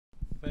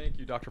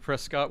you, Dr.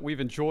 Prescott. We've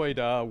enjoyed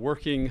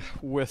working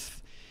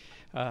with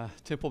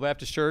Temple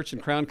Baptist Church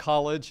and Crown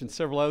College and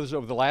several others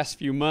over the last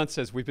few months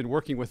as we've been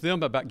working with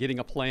them about getting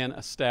a plan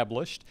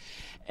established.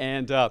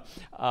 And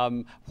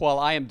while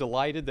I am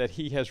delighted that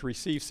he has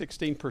received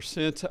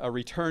 16%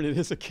 return in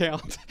his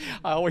account,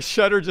 I always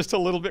shudder just a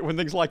little bit when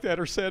things like that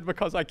are said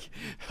because I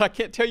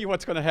can't tell you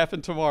what's going to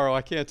happen tomorrow.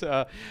 I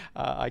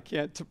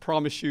can't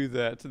promise you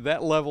that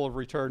that level of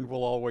return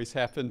will always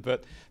happen,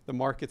 but the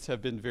markets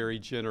have been very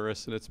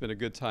generous and it's been a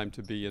good time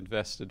to be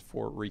invested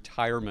for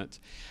retirement.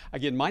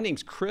 Again, my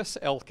name's Chris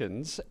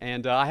Elkins,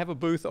 and I have a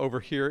booth over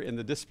here in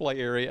the display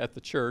area at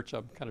the church.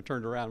 I'm kind of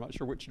turned around. I'm not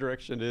sure which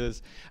direction it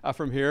is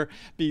from here.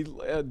 Be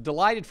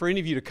delighted for any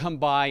of you to come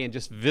by and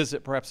just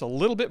visit perhaps a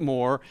little bit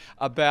more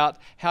about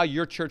how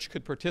your church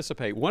could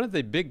participate. One of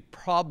the big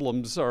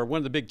problems or one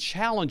of the big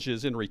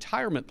challenges in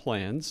retirement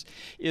plans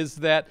is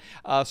that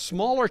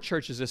smaller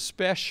churches,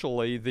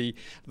 especially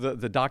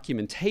the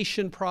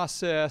documentation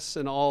process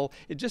and all,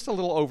 it's just a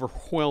little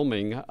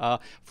overwhelming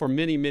for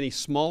many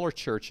smaller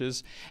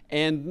churches.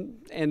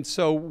 And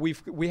so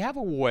we have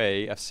a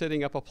way of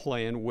setting up a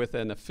plan with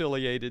an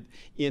affiliated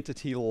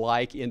entity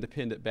like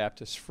Independent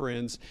Baptist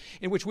Friends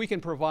in which we can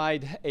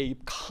provide a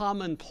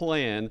common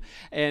plan,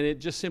 and it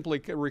just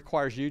simply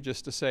requires you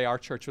just to say our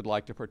church would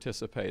like to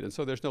participate. And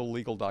so there's no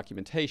legal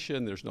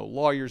documentation, there's no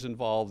lawyers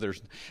involved,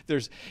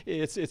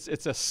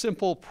 it's a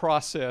simple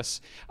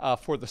process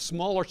for the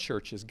smaller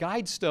churches.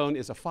 Guidestone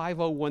is a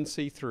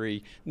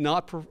 501c3,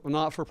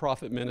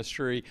 not-for-profit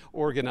ministry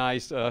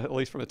organized, at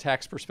least from a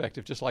tax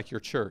perspective, just like your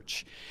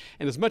church.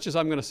 And as much as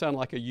I'm going to sound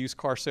like a used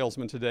car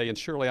salesman today, and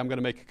surely I'm going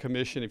to make a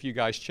commission if you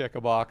guys check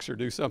a box or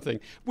do something,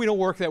 we don't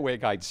work that way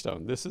at Guidestone.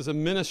 This is a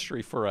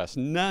ministry for us.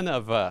 None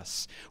of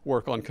us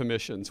work on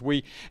commissions.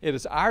 It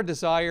is our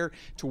desire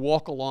to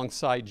walk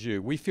alongside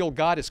you. We feel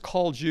God has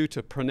called you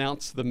to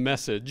pronounce the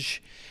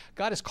message.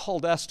 God has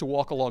called us to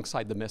walk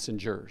alongside the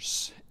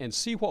messengers and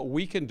see what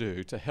we can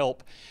do to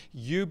help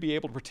you be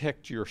able to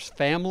protect your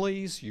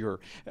families, your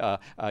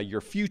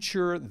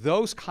future,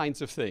 those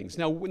kinds of things.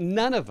 Now,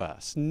 none of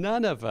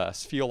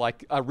us feel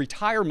like a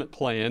retirement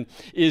plan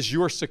is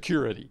your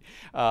security.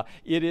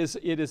 It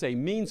is a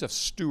means of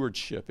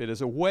stewardship. It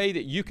is a way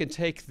that you can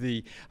take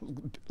the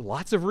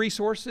lots of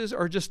resources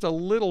or just a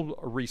little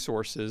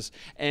resources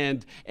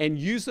and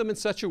use them in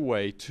such a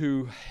way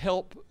to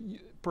help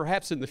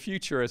perhaps in the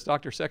future, as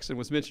Dr. Sexton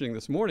was mentioning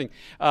this morning,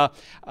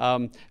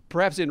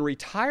 perhaps in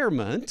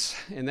retirement,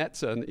 and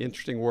that's an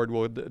interesting word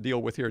we'll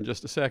deal with here in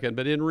just a second,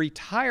 but in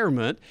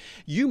retirement,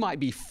 you might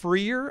be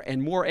freer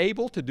and more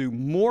able to do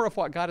more of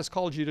what God has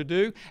called you to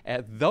do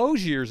at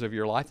those years of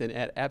your life than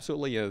at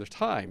absolutely any other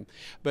time.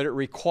 But it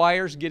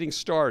requires getting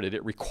started.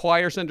 It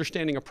requires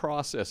understanding a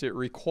process. It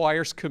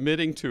requires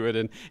committing to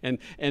it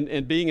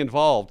and being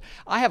involved.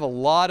 I have a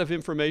lot of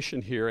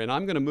information here, and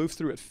I'm going to move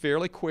through it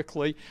fairly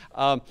quickly.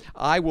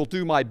 I will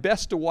do my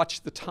best to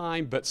watch the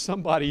time, but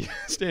somebody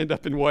stand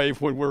up and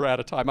wave when we're out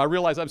of time. I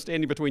realize I'm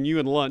standing between you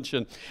and lunch,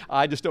 and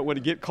I just don't want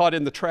to get caught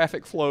in the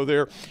traffic flow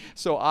there.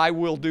 So I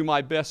will do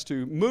my best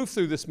to move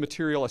through this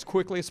material as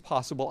quickly as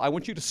possible. I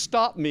want you to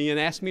stop me and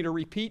ask me to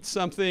repeat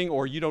something,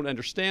 or you don't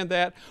understand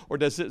that, or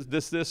does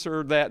this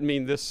or that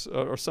mean this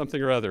or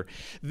something or other.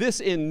 This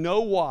in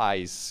no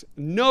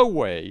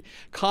way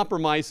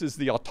compromises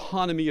the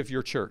autonomy of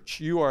your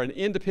church. You are an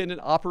independent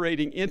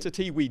operating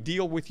entity. We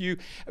deal with you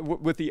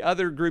with the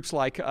other groups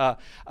like the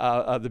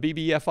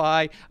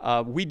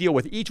BBFI. We deal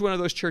with each one of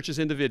those churches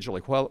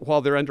individually.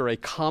 While they're under a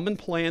common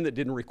plan that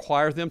didn't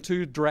require them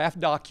to draft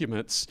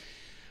documents,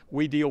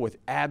 we deal with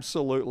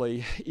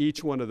absolutely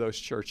each one of those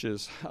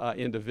churches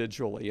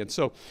individually. And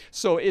so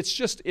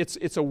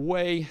it's a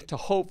way to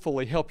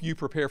hopefully help you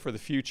prepare for the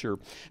future.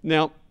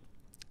 Now,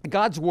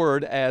 God's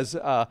Word, as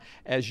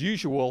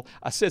usual,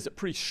 says it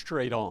pretty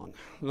straight on.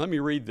 Let me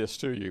read this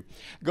to you.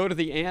 Go to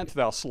the ant,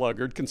 thou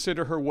sluggard,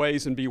 consider her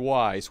ways and be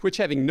wise, which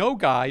having no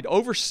guide,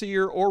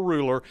 overseer, or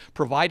ruler,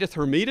 provideth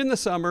her meat in the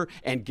summer,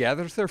 and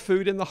gathereth her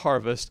food in the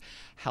harvest.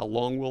 How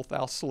long wilt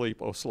thou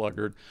sleep, O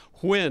sluggard?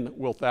 When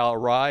wilt thou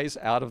arise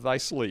out of thy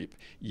sleep?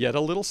 Yet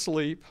a little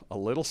sleep, a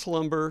little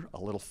slumber,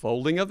 a little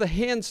folding of the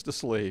hands to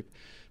sleep.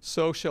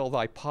 So shall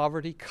thy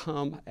poverty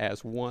come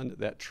as one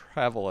that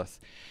traveleth,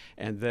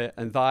 and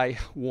thy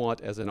want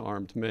as an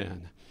armed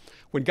man.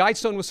 When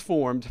Guidestone was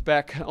formed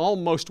back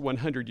almost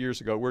 100 years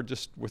ago, we're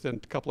just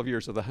within a couple of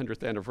years of the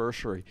 100th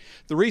anniversary,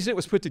 the reason it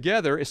was put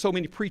together is so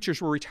many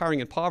preachers were retiring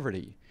in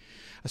poverty.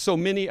 So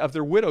many of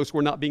their widows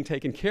were not being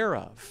taken care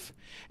of.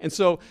 And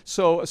so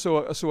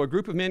a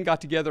group of men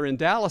got together in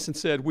Dallas and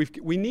said,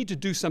 we need to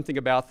do something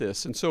about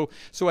this. And so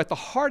at the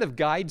heart of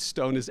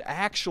Guidestone is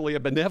actually a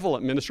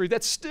benevolent ministry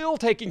that's still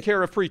taking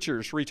care of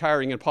preachers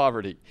retiring in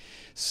poverty,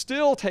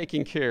 still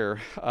taking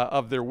care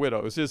of their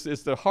widows,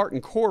 is the heart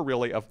and core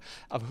really of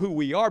who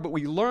we are. But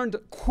we learned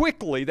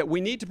quickly that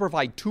we need to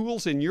provide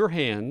tools in your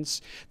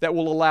hands that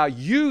will allow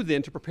you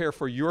then to prepare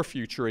for your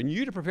future and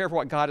you to prepare for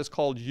what God has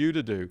called you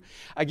to do.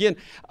 Again,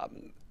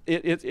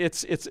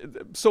 it's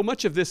so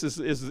much of this is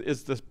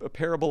the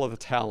parable of the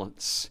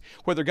talents.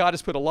 Whether God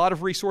has put a lot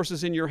of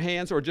resources in your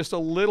hands or just a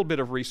little bit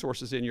of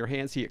resources in your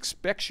hands, He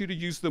expects you to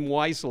use them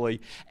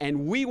wisely,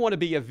 and we want to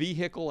be a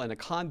vehicle and a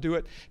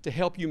conduit to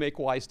help you make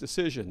wise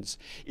decisions.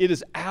 It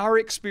is our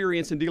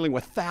experience in dealing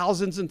with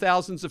thousands and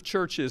thousands of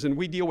churches, and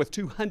we deal with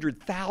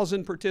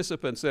 200,000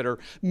 participants that are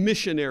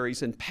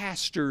missionaries and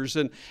pastors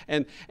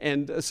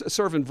and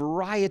serve in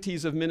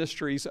varieties of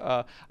ministries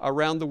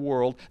around the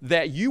world,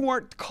 that you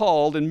weren't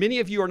called, and many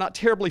of you are not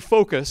terribly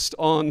focused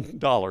on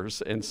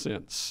dollars and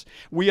cents.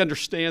 We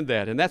understand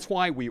that, and that's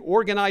why we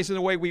organize in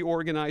the way we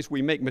organize.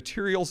 We make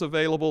materials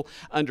available,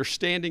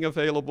 understanding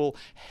available,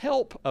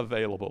 help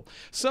available.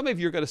 Some of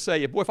you are going to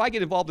say, boy, if I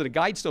get involved in a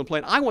Guidestone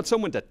plan, I want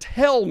someone to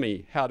tell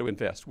me how to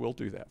invest. We'll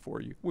do that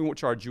for you. We won't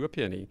charge you a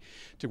penny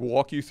to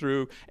walk you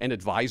through an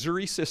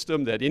advisory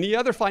system that any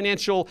other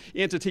financial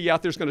entity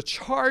out there is going to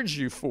charge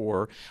you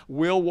for.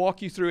 We'll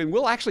walk you through, and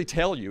we'll actually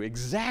tell you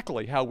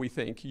exactly how we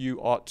think you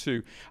ought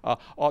to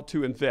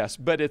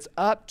invest. But it's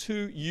up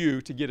to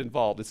you to get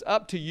involved. It's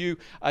up to you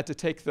to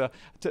take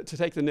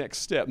the next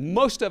step.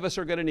 Most of us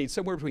are going to need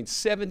somewhere between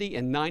 70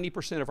 and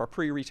 90% of our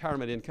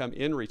pre-retirement income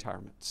in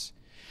retirements.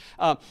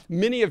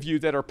 Many of you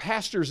that are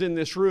pastors in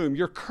this room,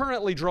 you're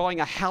currently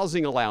drawing a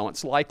housing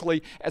allowance,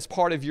 likely as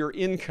part of your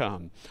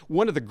income.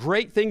 One of the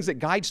great things that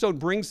Guidestone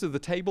brings to the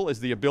table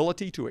is the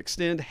ability to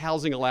extend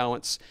housing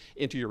allowance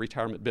into your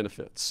retirement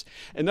benefits.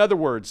 In other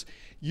words,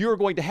 you're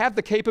going to have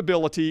the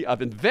capability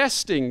of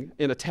investing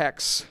in a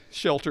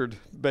tax-sheltered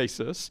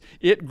basis.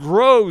 It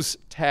grows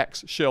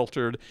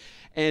tax-sheltered.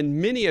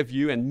 And many of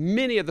you and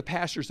many of the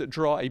pastors that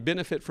draw a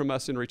benefit from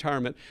us in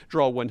retirement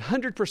draw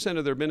 100%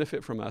 of their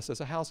benefit from us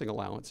as a housing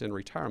allowance in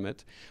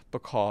retirement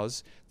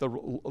because the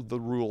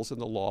rules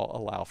and the law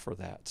allow for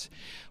that.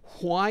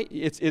 Why?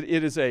 It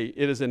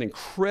is an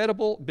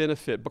incredible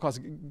benefit because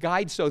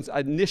Guidestone's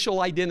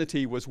initial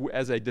identity was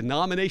as a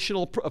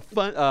denominational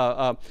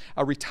a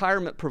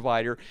retirement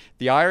provider.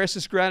 The IRS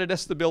has granted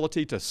us the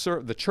ability to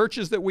serve the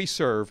churches that we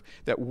serve,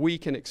 that we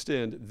can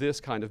extend this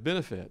kind of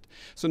benefit.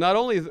 So not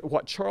only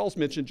what Charles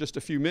mentioned just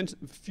a few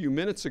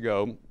minutes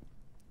ago,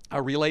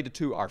 related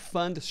to our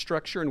fund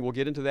structure, and we'll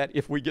get into that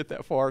if we get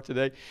that far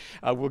today.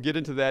 We'll get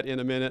into that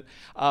in a minute.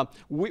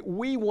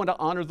 We want to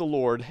honor the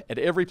Lord at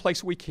every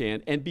place we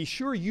can, and be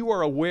sure you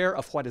are aware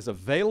of what is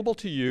available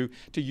to you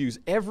to use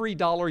every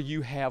dollar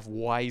you have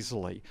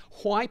wisely.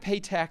 Why pay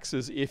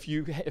taxes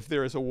if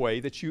there is a way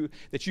that you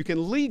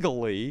can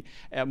legally,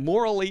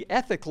 morally,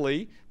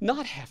 ethically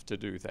not have to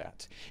do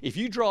that? If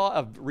you draw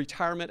a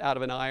retirement out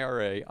of an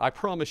IRA, I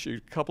promise you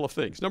a couple of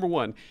things. Number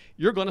one,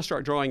 you're going to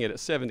start drawing it at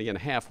 70 and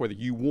a half, whether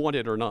you want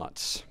it or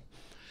not.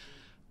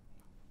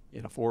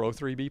 In a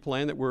 403B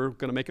plan that we're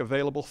going to make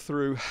available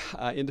through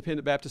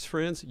Independent Baptist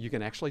Friends, you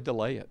can actually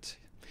delay it.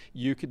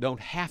 You don't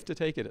have to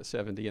take it at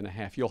 70 and a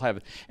half. You'll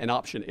have an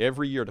option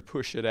every year to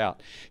push it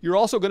out. You're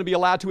also going to be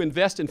allowed to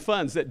invest in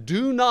funds that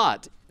do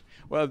not.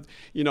 Well,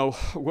 you know,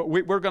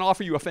 we're going to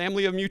offer you a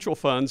family of mutual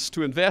funds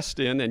to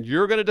invest in, and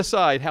you're going to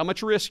decide how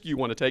much risk you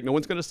want to take. No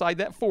one's going to decide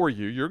that for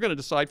you. You're going to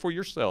decide for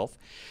yourself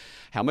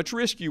how much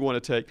risk you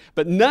want to take.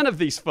 But none of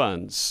these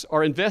funds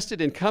are invested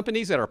in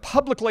companies that are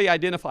publicly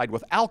identified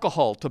with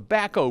alcohol,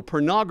 tobacco,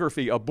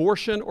 pornography,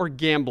 abortion, or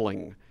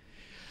gambling.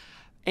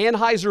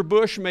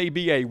 Anheuser-Busch may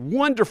be a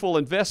wonderful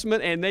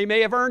investment, and they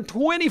may have earned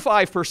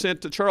 25%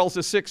 to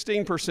Charles's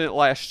 16%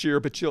 last year,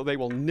 but they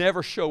will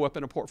never show up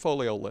in a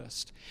portfolio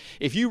list.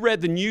 If you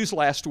read the news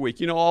last week,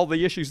 you know all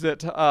the issues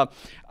that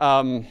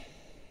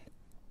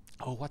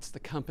what's the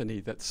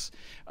company that's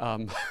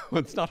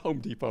it's not Home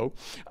Depot.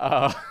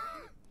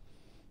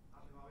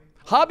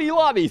 Hobby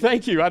Lobby,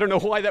 thank you. I don't know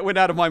why that went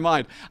out of my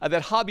mind.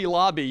 That Hobby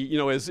Lobby, you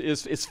know,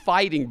 is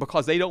fighting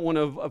because they don't want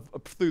to,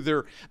 through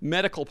their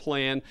medical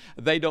plan,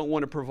 they don't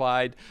want to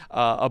provide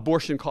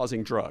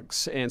abortion-causing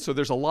drugs. And so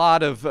there's a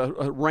lot of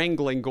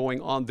wrangling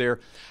going on there.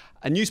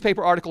 A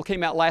newspaper article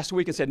came out last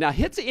week and said, now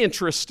it's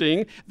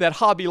interesting that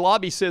Hobby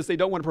Lobby says they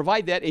don't want to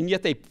provide that, and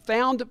yet they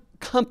found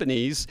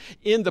companies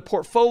in the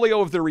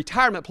portfolio of their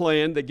retirement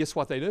plan that, guess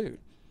what they do?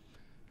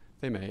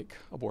 They make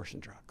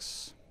abortion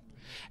drugs.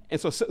 And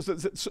so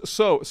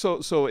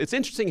it's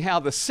interesting how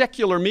the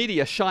secular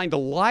media shined a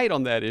light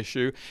on that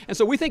issue. And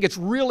so we think it's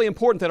really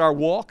important that our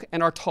walk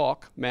and our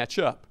talk match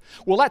up.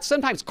 Will that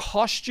sometimes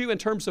cost you in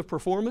terms of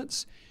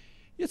performance?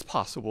 It's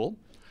possible.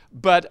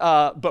 But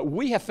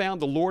we have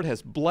found the Lord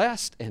has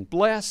blessed and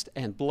blessed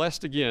and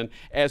blessed again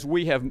as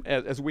we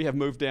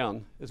move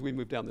down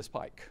this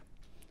pike.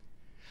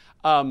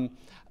 We're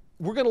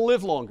going to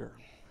live longer.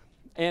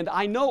 And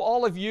I know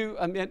all of you,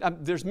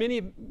 there's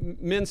many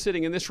men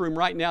sitting in this room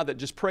right now that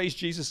just praise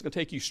Jesus is going to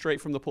take you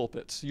straight from the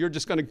pulpits. You're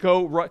just going to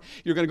go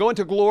you're going to go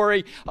into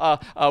glory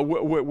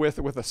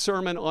with a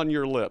sermon on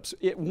your lips.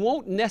 It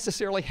won't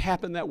necessarily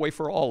happen that way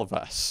for all of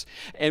us.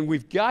 And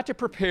we've got to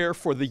prepare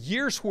for the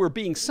years where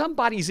being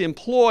somebody's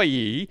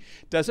employee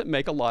doesn't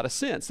make a lot of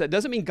sense. That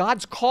doesn't mean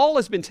God's call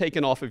has been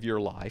taken off of your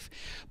life,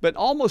 but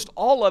almost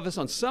all of us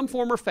on some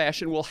form or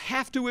fashion will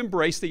have to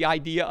embrace the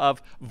idea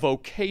of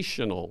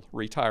vocational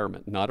retirement.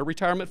 retirement, not a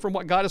retirement from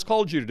what God has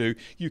called you to do.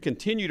 You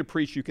continue to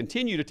preach, you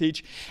continue to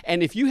teach,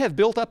 and if you have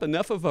built up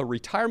enough of a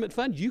retirement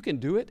fund, you can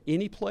do it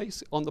any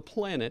place on the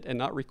planet and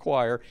not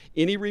require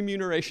any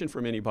remuneration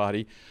from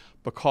anybody,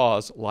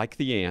 because, like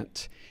the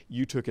ant,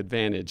 you took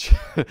advantage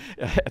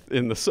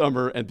in the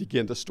summer and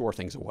began to store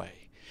things away.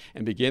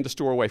 And begin to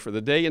store away for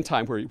the day and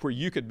time where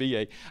you could be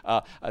a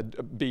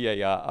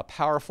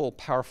powerful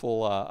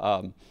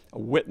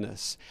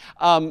witness.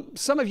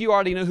 Some of you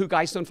already know who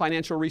Guidestone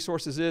Financial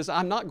Resources is.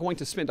 I'm not going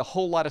to spend a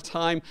whole lot of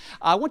time.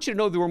 I want you to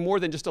know that we're more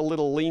than just a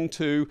little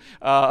lean-to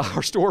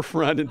or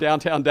storefront in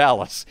downtown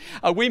Dallas.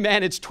 We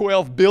manage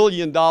 $12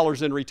 billion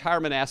in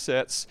retirement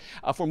assets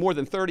for more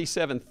than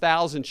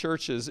 37,000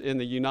 churches in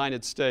the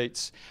United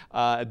States,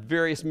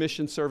 various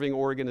mission-serving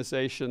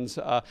organizations.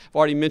 I've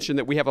already mentioned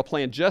that we have a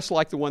plan just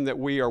like the one that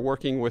we are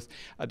working with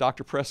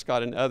Dr.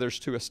 Prescott and others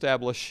to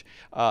establish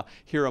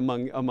here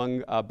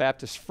among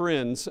Baptist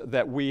friends,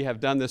 that we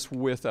have done this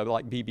with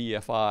like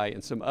BBFI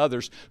and some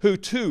others who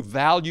too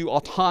value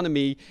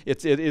autonomy.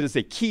 It is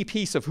a key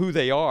piece of who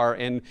they are,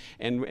 and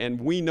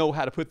we know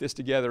how to put this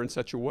together in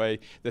such a way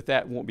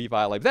that won't be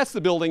violated. That's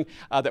the building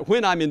that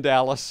when I'm in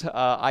Dallas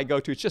I go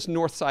to. It's just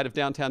north side of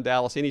downtown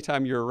Dallas.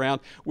 Anytime you're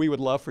around, we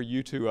would love for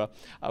you to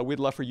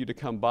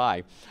come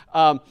by.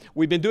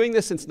 We've been doing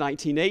this since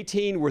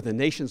 1918. We're the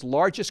nation's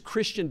largest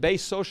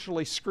Christian-based,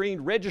 socially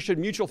screened, registered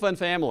mutual fund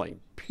family.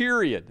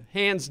 Period.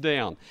 Hands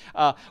down.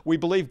 We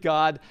believe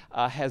God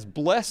has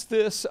blessed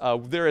this.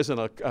 There is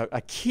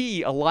a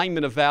key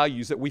alignment of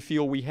values that we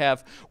feel we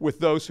have with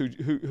those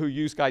who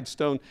use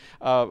Guidestone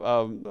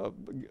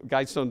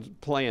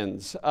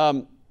plans.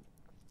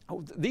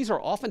 These are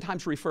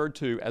oftentimes referred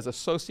to as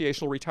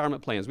associational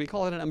retirement plans. We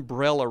call it an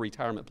umbrella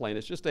retirement plan.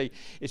 It's just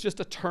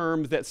a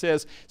term that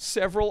says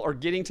several are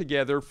getting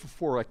together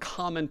for a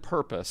common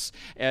purpose.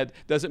 And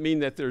doesn't mean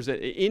that there's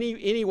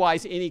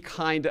any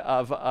kind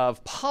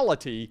of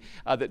polity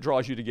that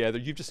draws you together.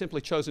 You've just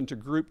simply chosen to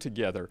group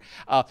together.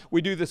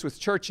 We do this with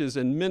churches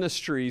and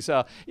ministries.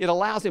 It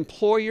allows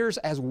employers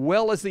as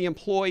well as the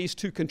employees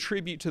to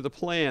contribute to the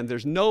plan.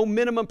 There's no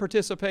minimum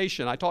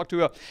participation. I talked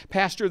to a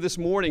pastor this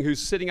morning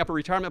who's setting up a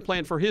retirement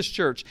plan for his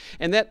church,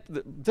 and that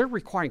they're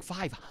requiring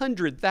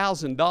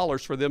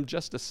 $500,000 for them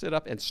just to sit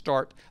up and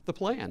start the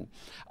plan.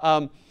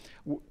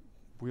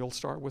 We'll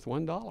start with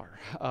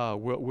 $1.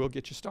 We'll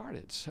get you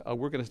started.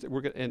 We're going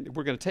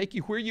to take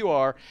you where you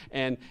are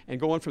and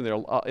go on from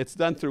there. It's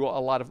done through a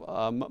lot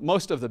of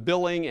most of the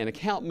billing and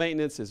account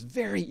maintenance is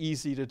very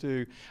easy to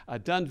do,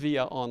 done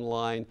via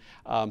online.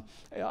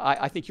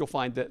 I think you'll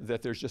find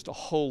that there's just a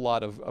whole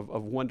lot of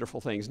wonderful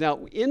things.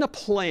 Now, in a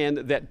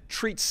plan that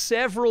treats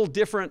several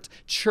different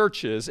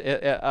churches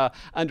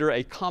under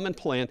a common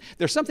plan,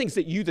 there's some things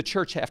that you, the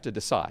church, have to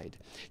decide.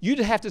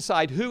 You have to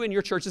decide who in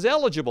your church is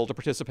eligible to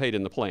participate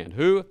in the plan.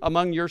 Who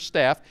among your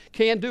staff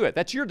can do it.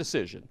 That's your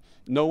decision.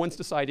 No one's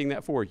deciding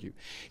that for you.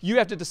 You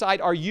have to decide,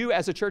 are you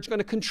as a church going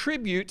to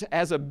contribute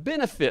as a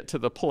benefit to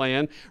the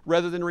plan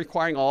rather than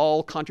requiring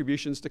all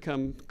contributions to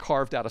come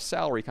carved out of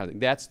salary kind of thing.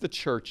 That's the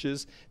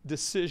church's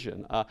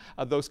decision,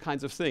 those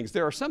kinds of things.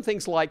 There are some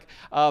things like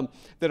that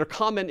are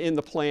common in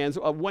the plans,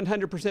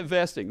 100%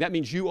 vesting. That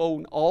means you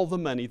own all the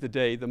money the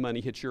day the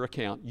money hits your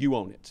account. You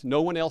own it.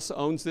 No one else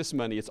owns this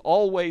money. It's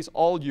always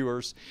all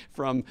yours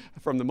from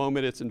the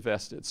moment it's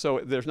invested. So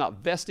there's not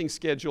vesting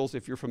schedules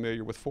if you're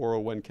familiar with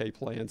 401k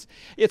plans.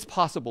 It's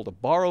possible to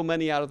borrow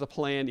money out of the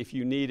plan if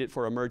you need it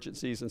for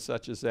emergencies and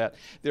such as that.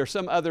 There are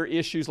some other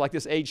issues like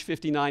this age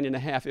 59 and a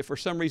half. If for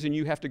some reason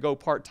you have to go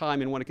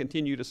part-time and want to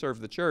continue to serve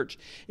the church,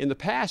 in the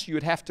past you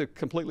would have to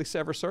completely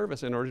sever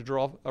service in order to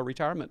draw a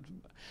retirement.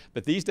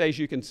 But these days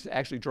you can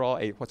actually draw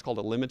what's called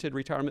a limited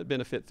retirement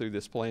benefit through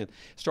this plan,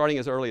 starting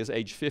as early as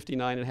age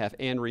 59 and a half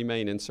and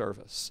remain in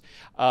service.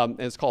 And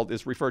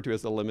it's referred to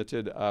as the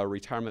limited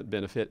retirement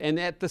benefit. And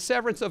at the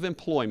severance of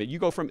employment, you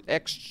go from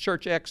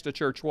church X to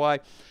church Y,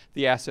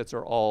 the assets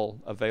are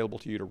all available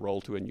to you to roll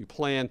to a new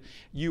plan.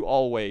 You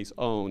always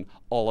own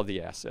all of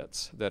the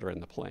assets that are in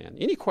the plan.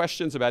 Any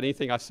questions about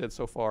anything I've said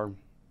so far?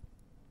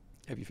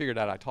 Have you figured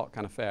out I talk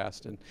kind of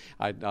fast and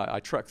I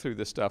truck through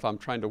this stuff? I'm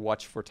trying to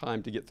watch for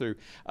time to get through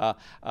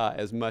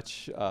as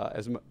much.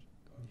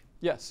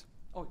 Yes?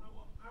 Oh.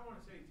 I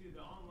want to say, too,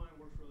 the online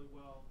works really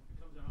well.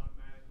 It comes out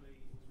automatically.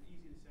 It was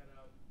easy to set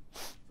up.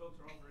 Folks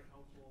are all very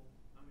helpful.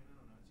 I mean,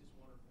 I don't know. It's just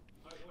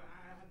wonderful.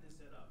 I had this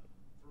set up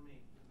for me.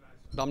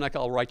 Dominic,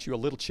 I'll write you a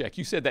little check.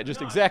 You said that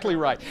just exactly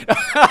right.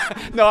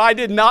 No, I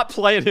did not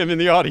plant him in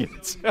the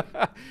audience.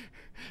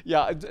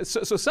 Yeah,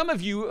 so some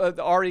of you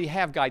already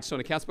have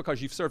Guidestone accounts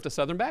because you've served a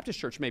Southern Baptist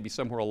church maybe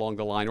somewhere along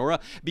the line, or a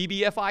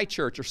BBFI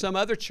church, or some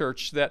other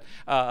church that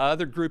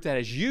other group that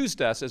has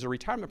used us as a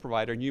retirement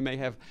provider, and you may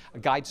have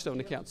Guidestone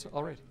accounts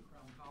already.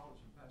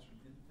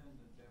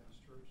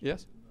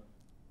 Yes.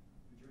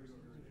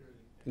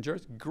 In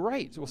Jersey,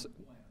 great.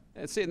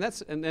 See,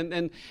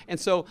 and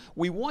so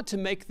we want to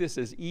make this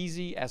as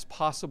easy as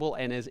possible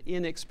and as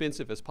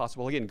inexpensive as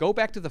possible. Again, go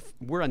back to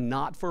we're a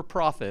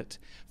not-for-profit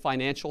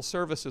financial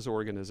services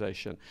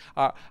organization.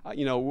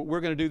 We're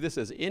going to do this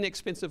as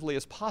inexpensively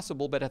as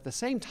possible, but at the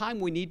same time,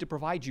 we need to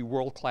provide you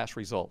world-class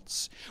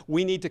results.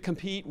 We need to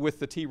compete with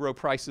the T. Rowe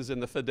Prices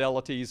and the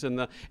Fidelities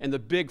and the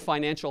big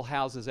financial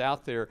houses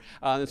out there.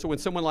 And so when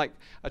someone like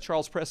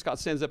Charles Prescott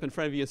stands up in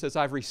front of you and says,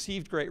 "I've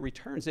received great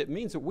returns," it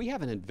means that we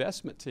have an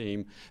investment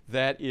team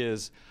that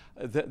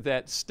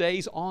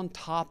stays on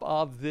top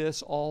of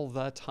this all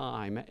the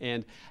time,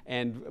 and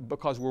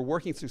because we're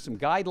working through some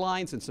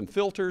guidelines and some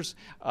filters,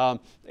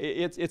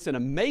 it's an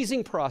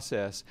amazing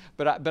process.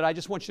 But I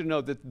just want you to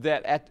know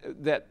that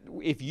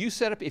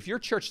if your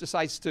church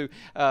decides to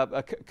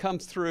come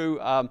through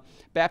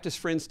Baptist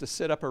Friends to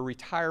set up a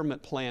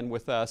retirement plan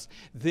with us,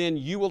 then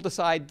you will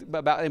decide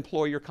about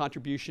employer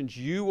contributions.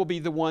 You will be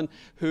the one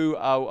who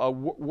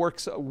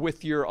works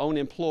with your own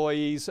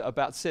employees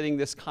about setting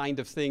this kind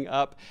of thing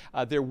up.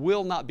 There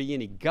will not be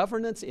any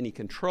governance, any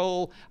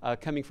control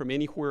coming from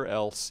anywhere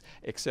else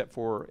except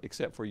for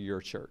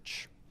your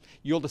church.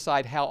 You'll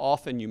decide how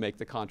often you make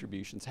the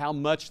contributions, how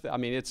much.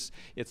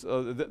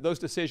 Those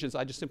decisions,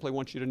 I just simply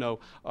want you to know,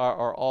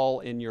 are all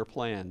in your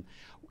plan.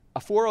 A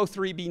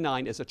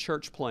 403b-9 is a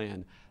church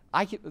plan.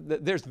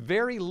 There's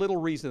very little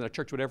reason that a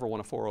church would ever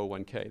want a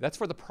 401k. That's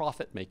for the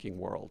profit-making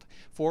world.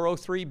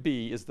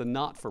 403b is the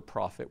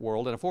not-for-profit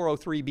world, and a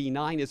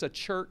 403b-9 is a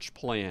church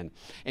plan.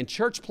 And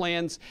church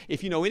plans,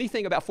 if you know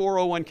anything about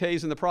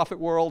 401ks in the profit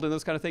world and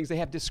those kind of things, they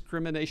have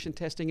discrimination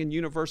testing and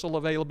universal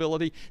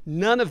availability.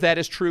 None of that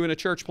is true in a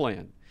church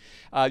plan.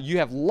 You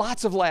have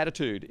lots of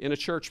latitude in a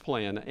church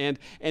plan, and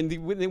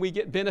then we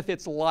get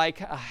benefits like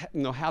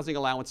housing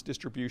allowance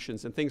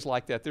distributions and things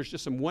like that. There's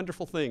just some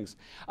wonderful things.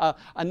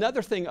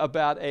 Another thing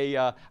about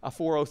a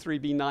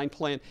 403b-9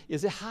 plan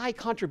is the high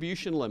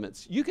contribution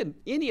limits.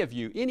 Any of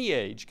you, any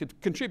age, could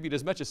contribute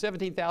as much as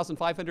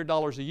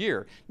 $17,500 a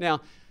year. Now,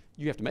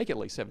 you have to make at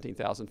least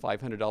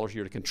 $17,500 a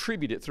year to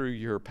contribute it through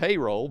your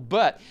payroll.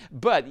 But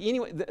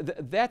anyway,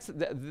 that's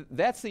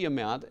the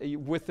amount.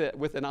 With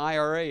an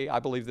IRA, I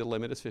believe the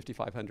limit is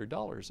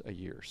 $5,500 a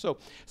year. So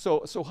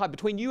high.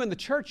 Between you and the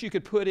church, you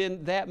could put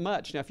in that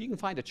much. Now, if you can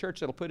find a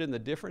church that'll put in the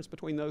difference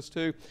between those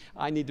two,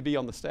 I need to be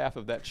on the staff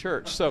of that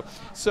church. So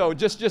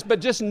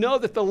just know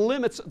that the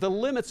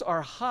limits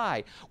are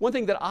high. One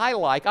thing that I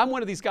like, I'm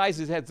one of these guys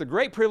who has the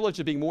great privilege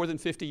of being more than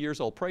 50 years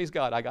old. Praise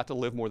God, I got to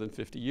live more than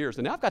 50 years,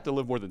 and now I've got to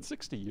live more than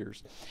 60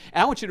 years.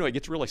 And I want you to know it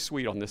gets really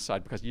sweet on this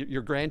side because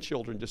your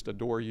grandchildren just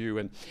adore you,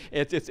 and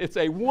it's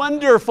a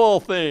wonderful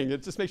thing.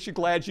 It just makes you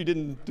glad you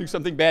didn't do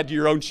something bad to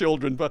your own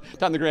children by the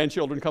time the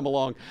grandchildren come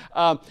along.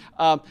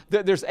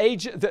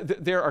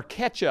 There are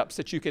catch-ups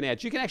that you can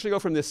add. You can actually go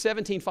from this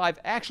 $17,500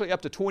 actually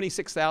up to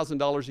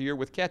 $26,000 a year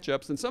with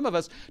catch-ups, and some of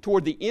us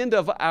toward the end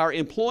of our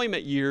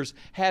employment years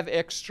have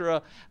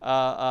extra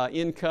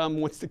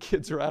income once the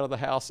kids are out of the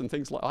house and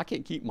things like. I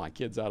can't keep my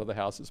kids out of the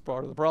house, it's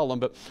part of the problem,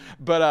 but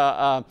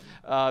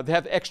they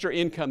have extra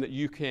income that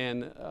you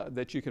can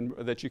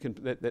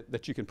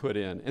put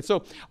in. And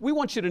so we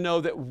want you to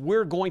know that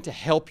we're going to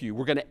help you.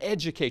 We're going to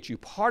educate you.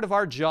 Part of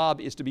our job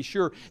is to be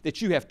sure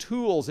that you have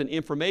tools and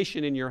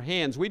information in your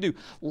hands. We do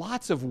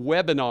lots of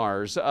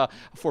webinars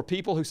for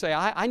people who say,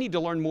 I need to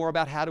learn more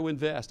about how to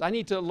invest. I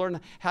need to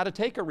learn how to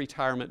take a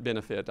retirement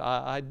benefit.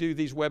 I do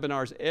these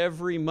webinars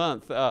every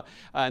month,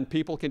 and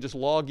people can just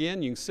log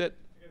in. You can sit.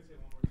 I gotta say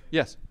one more thing.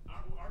 Yes.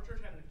 Our church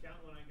had an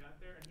accountant when I got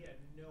there, and he had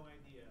no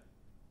idea.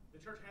 The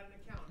church had an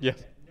accountant. Yes.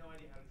 He had no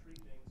idea how to treat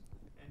things.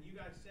 And you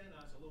guys sent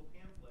us a little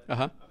pamphlet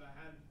Uh-huh. about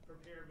how to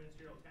prepare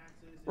ministerial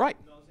taxes. Right.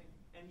 And those things,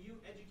 and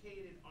you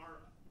educated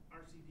our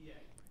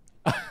CPA.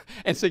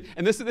 And see,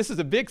 and this is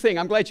a big thing.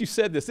 I'm glad you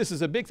said this. This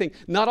is a big thing.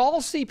 Not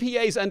all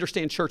CPAs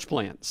understand church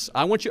plans.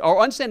 Or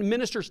understand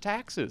ministers'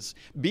 taxes.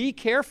 Be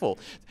careful.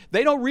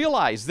 They don't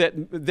realize that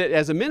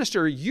as a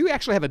minister, you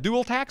actually have a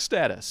dual tax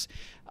status.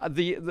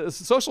 The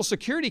Social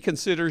Security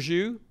considers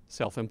you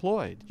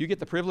self-employed. You get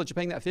the privilege of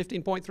paying that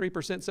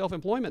 15.3%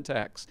 self-employment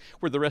tax,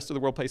 where the rest of the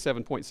world pays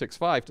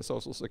 7.65 to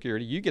Social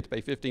Security. You get to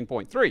pay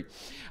 15.3.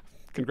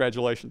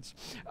 Congratulations.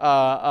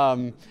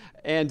 But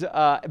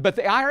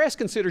the IRS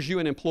considers you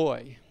an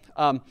employee.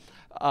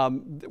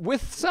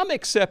 With some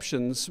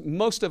exceptions,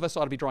 most of us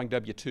ought to be drawing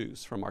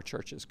W-2s from our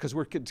churches because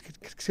we're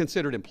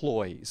considered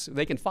employees.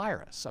 They can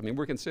fire us. I mean,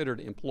 we're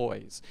considered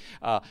employees.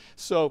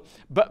 So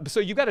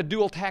you've got a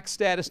dual tax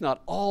status.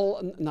 Not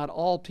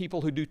all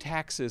people who do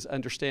taxes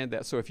understand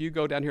that. So if you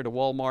go down here to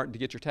Walmart to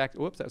get your tax,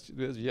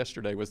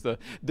 yesterday was the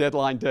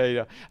deadline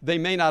day. They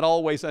may not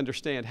always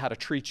understand how to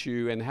treat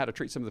you and how to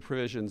treat some of the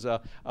provisions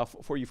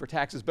for you for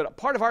taxes. But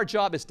part of our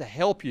job is to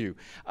help you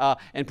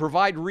and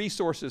provide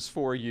resources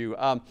for you.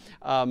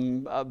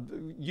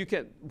 You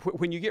can,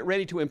 when you get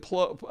ready to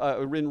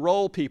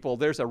enroll people,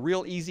 there's a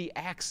real easy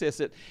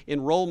access.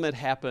 Enrollment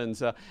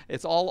happens.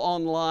 It's all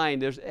online.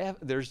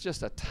 There's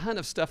just a ton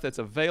of stuff that's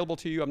available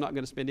to you. I'm not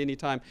going to spend any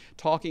time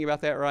talking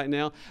about that right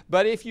now.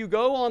 But if you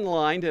go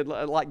online,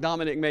 like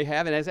Dominic may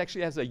have, and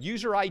actually has a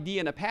user ID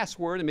and a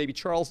password, and maybe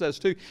Charles does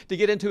too, to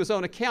get into his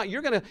own account,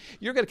 you're going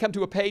to come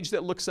to a page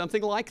that looks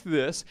something like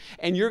this,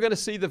 and you're going to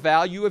see the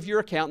value of your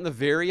account in the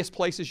various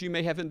places you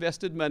may have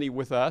invested money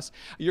with us.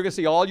 You're going to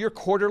see all your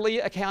quarterly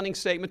accounting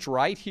statements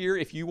right here.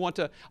 If you want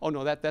to, oh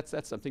no,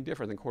 that's something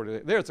different than quarterly.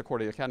 There's a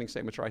quarterly accounting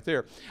statements right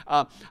there.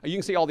 You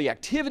can see all the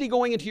activity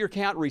going into your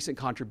account, recent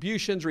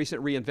contributions,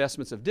 recent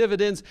reinvestments of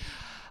dividends.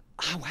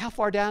 How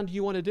far down do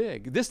you want to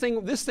dig? This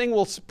thing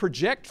will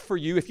project for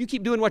you. If you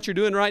keep doing what you're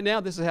doing right now,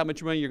 this is how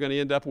much money you're going to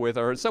end up with,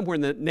 or somewhere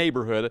in the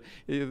neighborhood.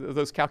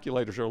 Those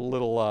calculators are a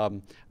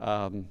little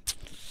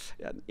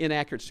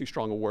inaccurate is too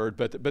strong a word,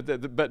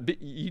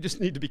 but you just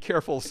need to be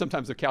careful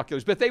sometimes of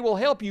calculators. But they will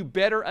help you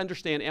better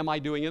understand, am I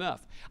doing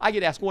enough? I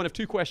get asked one of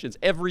two questions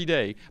every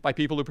day by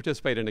people who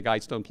participate in a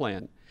Guidestone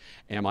plan.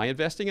 Am I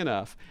investing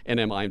enough, and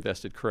am I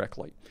invested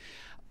correctly?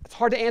 It's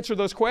hard to answer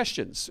those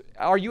questions.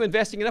 Are you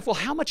investing enough? Well,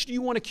 how much do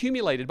you want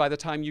accumulated by the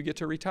time you get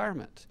to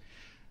retirement?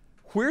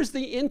 Where's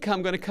the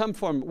income going to come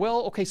from?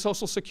 Well, okay,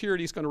 Social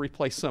Security is going to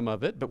replace some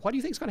of it, but what do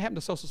you think is going to happen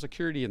to Social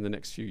Security in the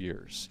next few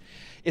years?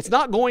 It's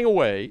not going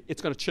away,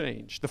 it's going to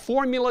change. The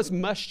formulas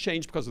must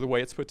change because of the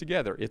way it's put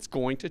together. It's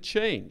going to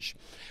change.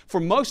 For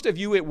most of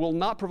you, it will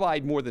not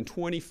provide more than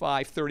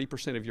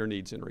 25-30% of your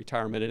needs in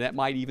retirement, and that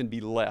might even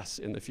be less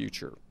in the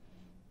future.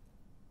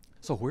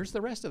 So where's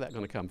the rest of that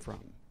going to come from?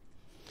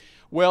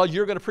 Well,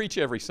 you're going to preach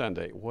every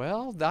Sunday.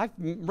 Well, I've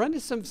run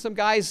into some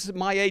guys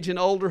my age and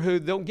older who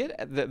don't get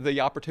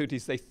the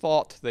opportunities they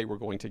thought they were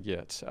going to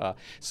get.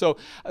 So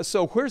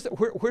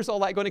where's all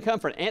that going to come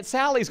from? Aunt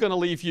Sally's going to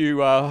leave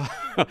you a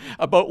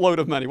boatload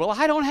of money. Well,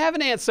 I don't have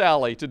an Aunt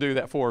Sally to do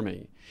that for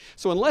me.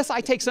 So unless I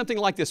take something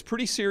like this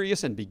pretty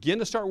serious and begin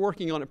to start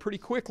working on it pretty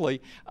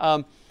quickly,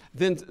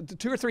 then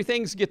two or three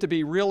things get to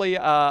be really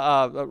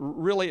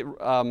obvious.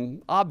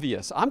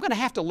 I'm going to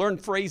have to learn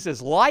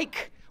phrases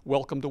like,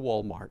 welcome to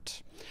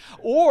Walmart.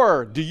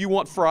 Or do you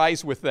want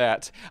fries with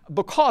that?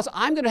 Because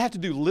I'm going to have to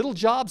do little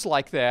jobs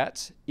like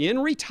that in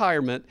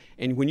retirement,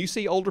 and when you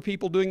see older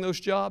people doing those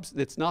jobs,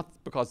 it's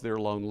not because they're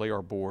lonely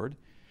or bored.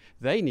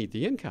 They need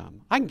the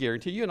income. I can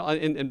guarantee you, in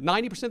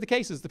 90% of the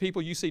cases, the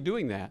people you see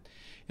doing that,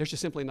 there's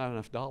just simply not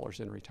enough dollars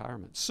in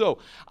retirement. So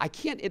I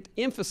can't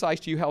emphasize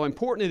to you how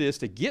important it is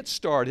to get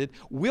started.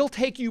 We'll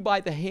take you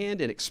by the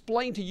hand and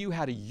explain to you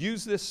how to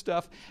use this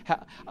stuff.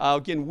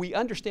 Again, we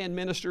understand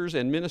ministers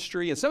and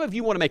ministry, and some of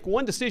you want to make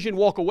one decision,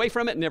 walk away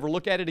from it, and never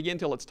look at it again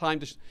until it's time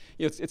to,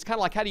 it's kind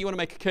of like, how do you want to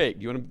make a cake?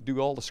 Do you want to do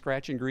all the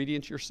scratch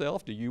ingredients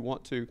yourself? Do you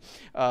want to,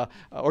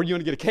 or do you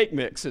want to get a cake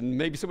mix, and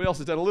maybe somebody else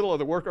has done a little of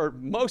the work, or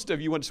most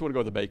of you just want to go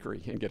to the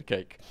bakery and get a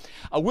cake.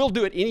 We'll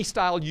do it any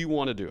style you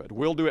want to do it.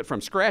 We'll do it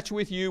from scratch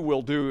with you.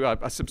 We'll do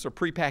some sort of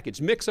prepackaged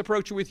mix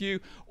approach with you,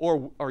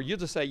 or you'll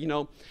just say,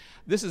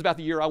 this is about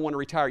the year I want to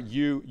retire.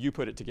 You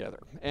put it together,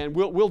 and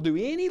we'll do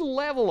any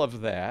level of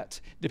that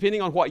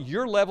depending on what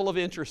your level of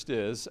interest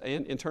is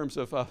in terms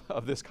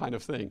of this kind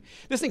of thing.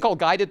 This thing called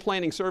guided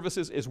planning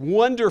services is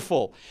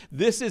wonderful.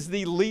 This is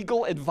the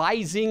legal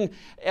advising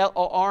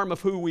arm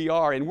of who we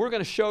are, and we're going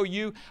to show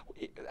you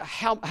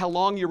how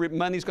long your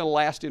money is going to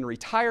last in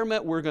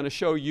retirement. We're going to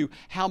show you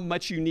how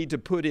much you need to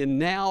put in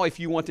now if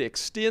you want to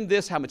extend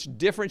this, how much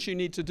difference you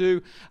need to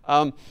do.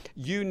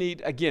 You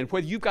need, again,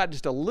 whether you've got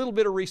just a little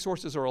bit of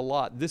resources or a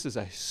lot, this is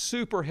a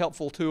super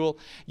helpful tool.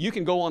 You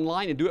can go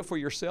online and do it for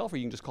yourself, or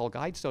you can just call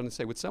Guidestone and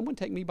say, would someone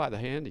take me by the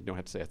hand? You don't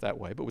have to say it that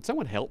way, but would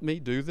someone help me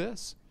do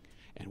this?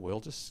 And we'll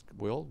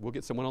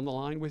get someone on the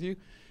line with you.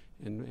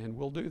 And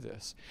we'll do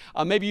this.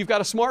 Maybe you've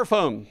got a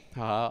smartphone.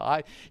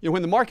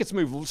 When the markets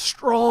move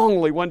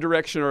strongly one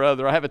direction or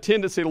other, I have a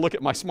tendency to look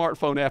at my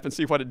smartphone app and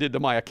see what it did to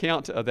my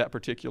account that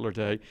particular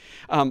day.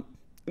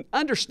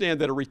 Understand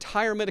that a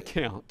retirement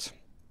account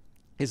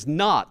is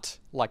not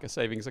like a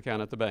savings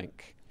account at the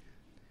bank.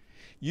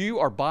 You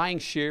are buying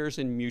shares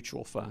in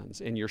mutual funds,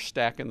 and you're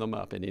stacking them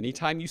up. And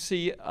anytime you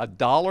see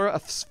a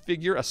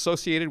figure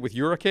associated with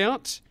your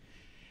account,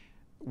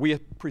 we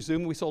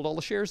presume we sold all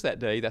the shares that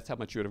day. That's how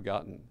much you would have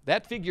gotten.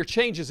 That figure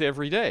changes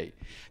every day.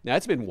 Now,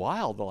 it's been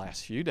wild the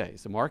last few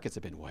days. The markets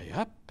have been way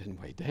up and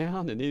way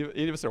down, and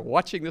any of us are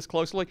watching this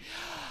closely.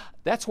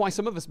 That's why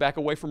some of us back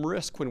away from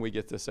risk when we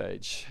get this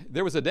age.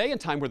 There was a day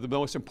and time where the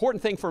most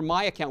important thing for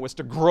my account was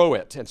to grow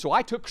it, and so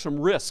I took some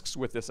risks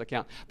with this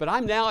account. But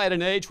I'm now at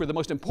an age where the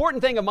most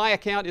important thing of my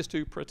account is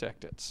to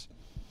protect it.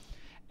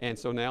 And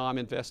so now I'm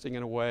investing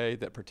in a way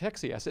that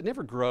protects the asset. It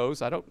never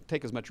grows. I don't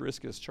take as much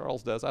risk as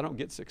Charles does. I don't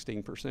get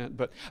 16%,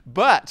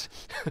 but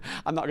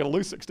I'm not going to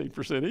lose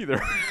 16%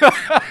 either.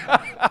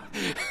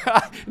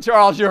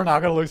 Charles, you're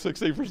not going to lose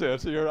 16%.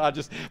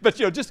 So but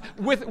just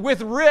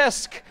with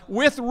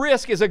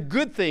risk is a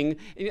good thing.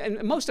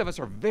 And most of us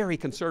are very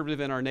conservative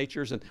in our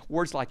natures, and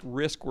words like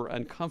risk we're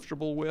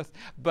uncomfortable with.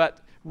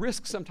 But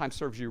risk sometimes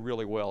serves you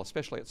really well,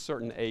 especially at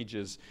certain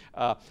ages.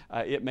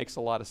 It makes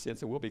a lot of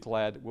sense, and we'll be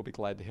glad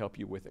to help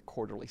you with it.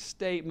 Quarterly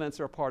statements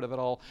are a part of it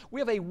all. We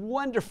have a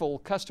wonderful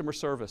customer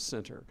service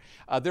center.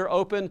 They're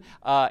open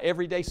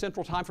every day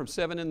Central Time from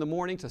 7 in the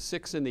morning to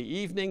 6 in the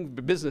evening,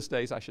 business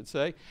days, I should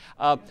say.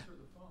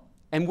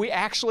 And we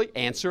actually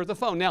answer the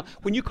phone. Now,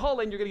 when you call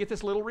in, you're going to get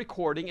this little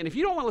recording. And if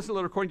you don't want to listen to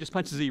the recording, just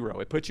punch 0.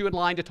 It puts you in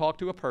line to talk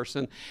to a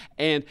person.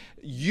 And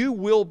you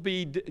will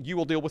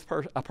deal with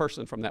a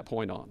person from that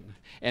point on.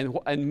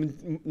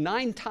 And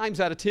 9 times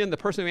out of 10, the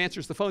person who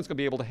answers the phone is going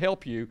to be able to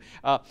help you.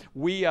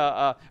 We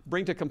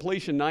bring to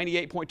completion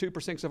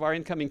 98.2% of our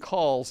incoming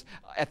calls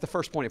at the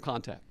first point of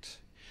contact.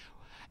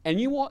 And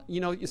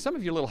some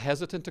of you are a little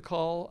hesitant to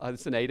call.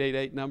 It's an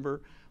 888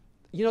 number.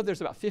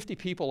 There's about 50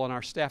 people on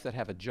our staff that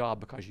have a job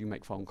because you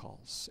make phone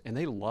calls, and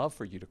they love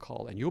for you to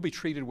call, and you'll be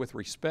treated with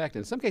respect.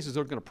 And in some cases,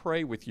 they're going to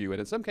pray with you, and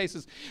in some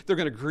cases, they're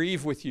going to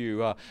grieve with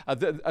you.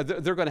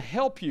 They're going to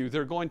help you.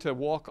 They're going to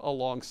walk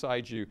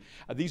alongside you.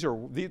 These are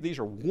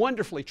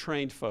wonderfully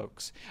trained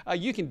folks.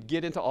 You can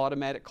get into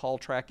automatic call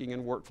tracking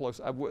and workflows.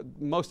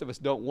 Most of us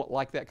don't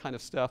like that kind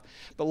of stuff.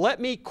 But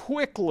let me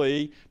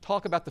quickly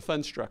talk about the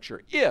fund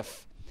structure.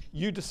 If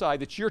you decide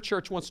that your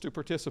church wants to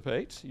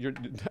participate, you're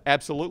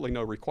absolutely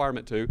no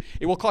requirement to.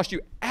 It will cost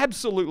you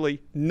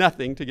absolutely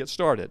nothing to get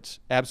started.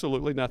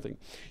 Absolutely nothing.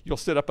 You'll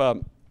set up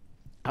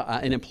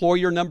an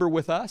employer number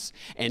with us,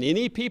 and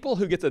any people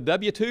who get the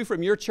W-2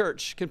 from your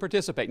church can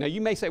participate. Now, you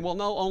may say, well,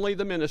 no, only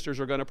the ministers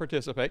are going to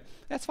participate.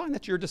 That's fine.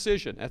 That's your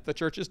decision. That's the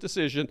church's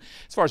decision.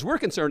 As far as we're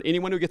concerned,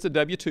 anyone who gets a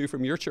W-2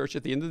 from your church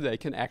at the end of the day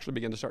can actually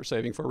begin to start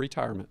saving for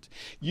retirement.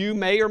 You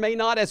may or may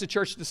not, as a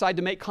church, decide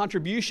to make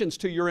contributions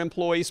to your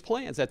employees'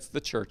 plans. That's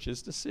the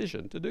church's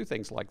decision to do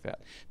things like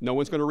that. No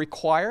one's going to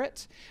require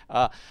it.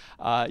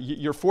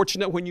 You're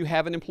fortunate when you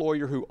have an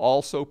employer who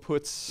also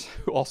puts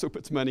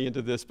money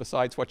into this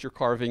besides what you're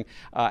carving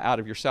out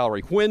of your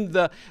salary.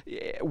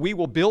 We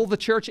will bill the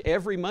church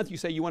every month. You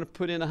say you want to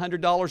put in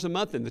 $100 a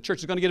month, and the church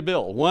is going to get a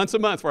bill once a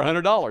month for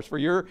 $100 for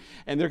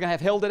and they're going to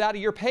have held it out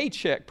of your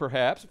paycheck,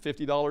 perhaps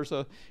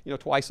 $50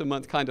 twice a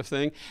month kind of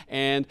thing,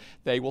 and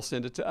they will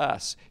send it to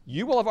us.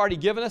 You will have already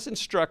given us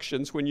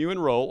instructions when you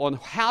enroll on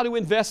how to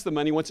invest the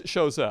money once it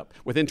shows up.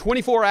 Within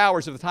 24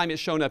 hours of the time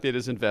it's shown up, it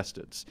is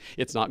invested.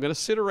 It's not going to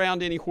sit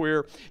around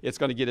anywhere. It's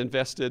going to get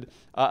invested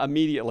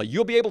immediately.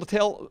 You'll be able to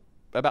tell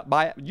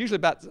usually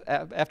about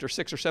after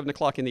 6 or 7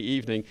 o'clock in the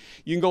evening,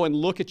 you can go and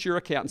look at your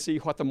account and see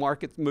what the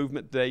market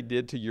movement day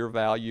did to your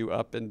value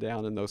up and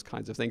down and those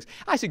kinds of things.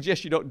 I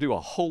suggest you don't do a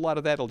whole lot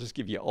of that. It'll just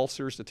give you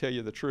ulcers, to tell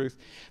you the truth.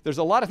 There's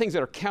a lot of things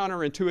that are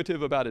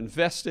counterintuitive about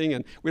investing,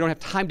 and we don't have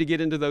time to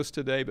get into those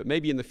today, but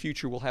maybe in the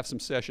future we'll have some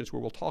sessions where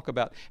we'll talk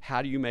about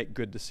how do you make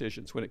good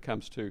decisions when it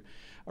comes to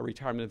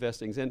retirement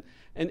investing.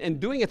 And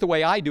doing it the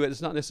way I do it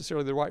is not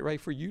necessarily the right way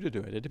for you to do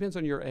it. It depends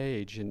on your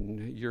age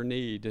and your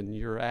need and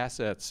your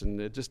assets,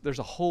 and there's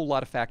a whole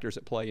lot of factors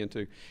that play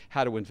into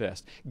how to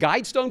invest.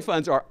 Guidestone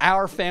funds are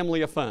our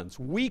family of funds.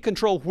 We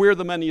control where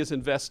the money is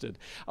invested.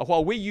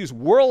 While we use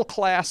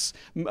world-class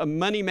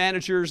money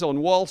managers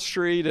on Wall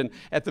Street and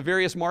at the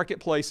various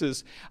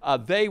marketplaces,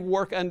 they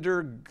work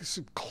under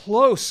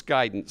close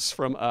guidance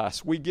from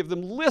us. We give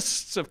them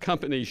lists of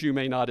companies you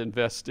may not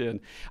invest in.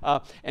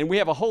 And we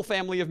have a whole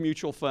family of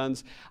mutual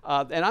funds.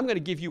 And I'm going to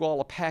give you all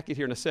a packet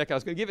here in a second. I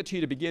was going to give it to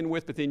you to begin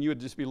with, but then you would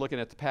just be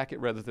looking at the packet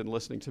rather than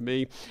listening to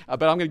me.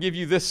 But I'm going to give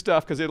you this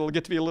stuff because it'll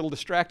get to be a little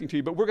distracting to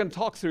you. But we're going to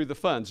talk through the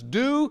funds.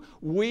 Do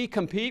we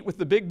compete with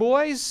the big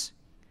boys?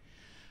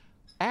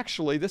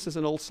 Actually, this is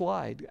an old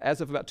slide.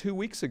 As of about 2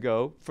 weeks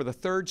ago, for the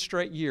 3rd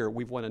straight year,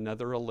 we've won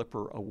another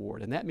Lipper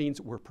Award. And that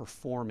means we're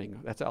performing.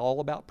 That's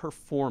all about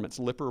performance.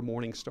 Lipper,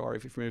 Morningstar,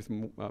 if you're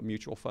familiar with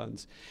mutual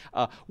funds.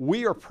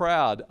 We are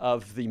proud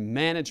of the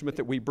management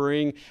that we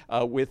bring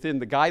within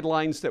the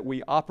guidelines that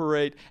we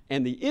operate.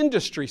 And the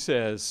industry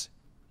says,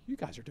 you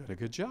guys are doing a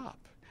good job.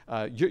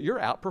 You're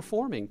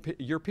outperforming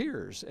your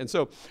peers, and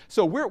so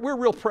we're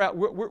real proud.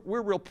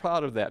 We're real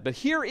proud of that. But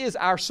here is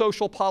our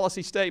social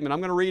policy statement. I'm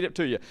going to read it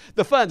to you.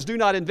 The funds do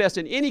not invest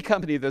in any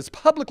company that is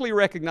publicly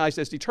recognized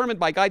as determined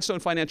by Guidestone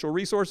Financial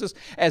Resources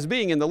as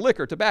being in the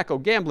liquor, tobacco,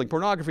 gambling,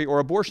 pornography, or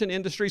abortion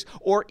industries,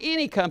 or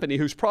any company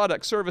whose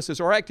products,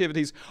 services, or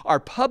activities are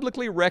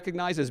publicly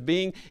recognized as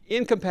being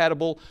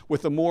incompatible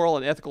with the moral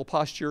and ethical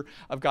posture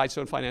of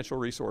Guidestone Financial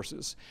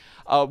Resources.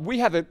 We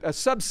have a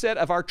subset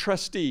of our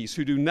trustees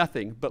who do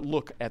nothing but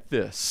look at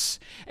this.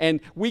 And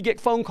we get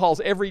phone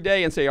calls every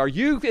day and say, are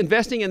you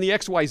investing in the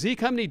XYZ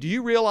company? Do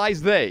you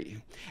realize they?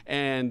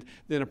 And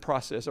then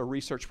a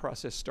research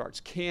process starts.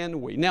 Can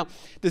we? Now,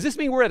 does this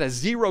mean we're at a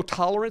zero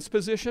tolerance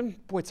position?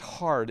 Boy, it's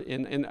hard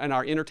in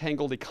our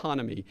intertangled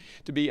economy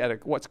to be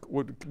at what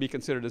would be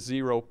considered a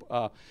zero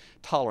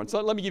tolerance.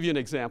 Let me give you an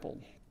example.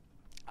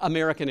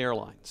 American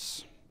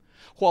Airlines.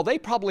 While they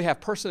probably have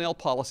personnel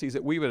policies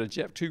that we would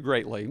object to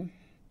greatly,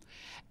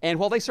 and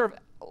while they serve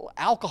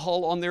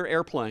alcohol on their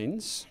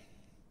airplanes,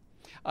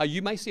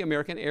 you may see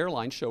American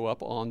Airlines show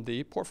up on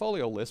the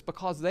portfolio list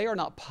because they are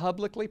not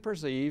publicly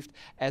perceived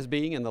as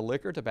being in the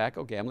liquor,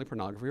 tobacco, gambling,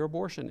 pornography, or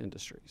abortion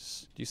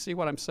industries. Do you see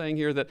what I'm saying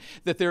here? That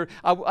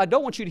I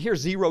don't want you to hear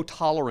zero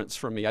tolerance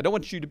from me. I don't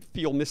want you to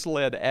feel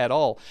misled at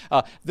all.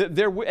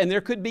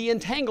 There could be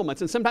entanglements,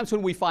 and sometimes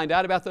when we find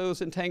out about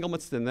those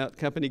entanglements, then that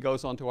company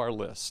goes onto our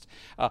list.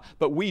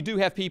 But we do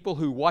have people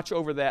who watch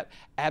over that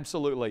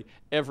absolutely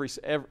every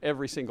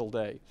single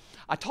day.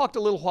 I talked a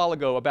little while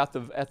ago about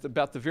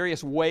the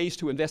various ways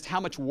to invest. How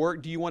much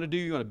work do you want to do?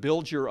 You want to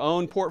build your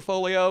own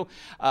portfolio?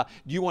 Do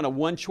you want a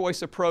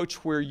one-choice approach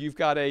where you've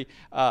got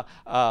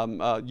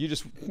you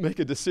just make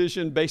a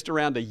decision based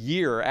around a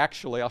year?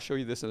 Actually, I'll show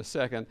you this in a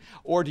second.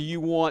 Or do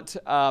you want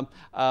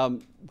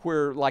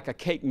where like a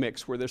cake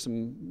mix where there's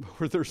some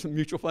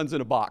mutual funds in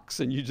a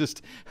box and you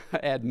just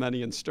add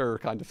money and stir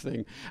kind of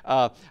thing?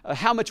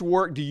 How much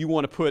work do you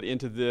want to put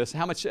into this?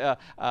 How much do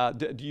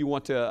you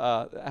want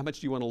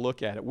to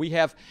look at it? We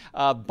have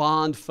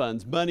bond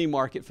funds, money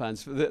market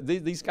funds.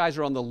 These guys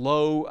are on the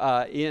low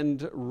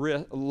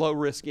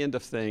risk end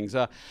of things.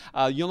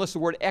 You'll notice the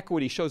word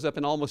equity shows up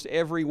in almost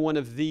every one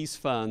of these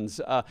funds.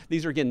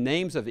 These are again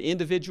names of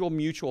individual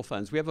mutual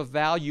funds. We have a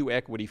value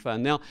equity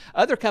fund. Now,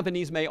 other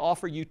companies may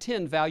offer you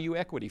 10 value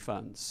equity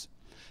funds.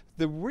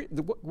 The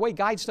way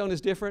Guidestone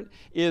is different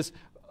is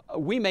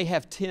we may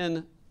have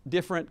 10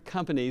 different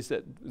companies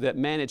that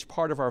manage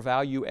part of our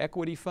value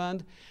equity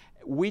fund.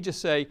 We just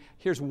say,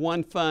 here's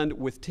one fund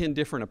with 10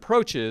 different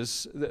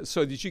approaches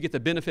so that you get the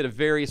benefit of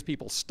various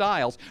people's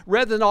styles,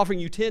 rather than offering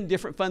you 10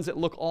 different funds that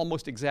look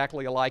almost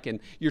exactly alike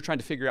and you're trying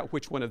to figure out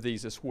which one of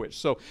these is which.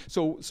 So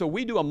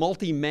we do a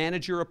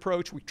multi-manager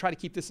approach. We try to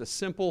keep this as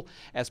simple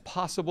as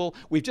possible.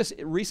 We've just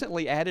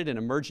recently added an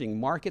emerging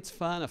markets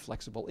fund. A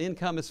flexible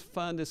income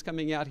fund is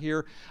coming out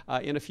here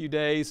in a few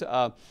days.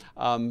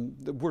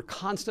 We're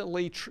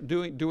constantly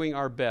doing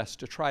our best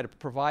to try to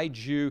provide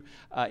you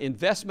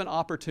investment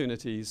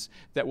opportunities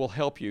that will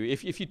help you.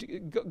 If you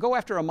go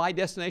after a My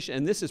Destination,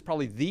 and this is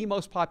probably the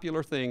most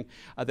popular thing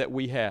that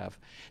we have.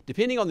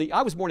 Depending on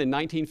I was born in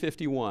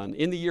 1951.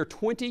 In the year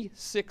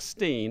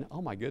 2016, oh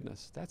my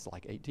goodness, that's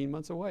like 18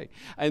 months away.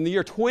 In the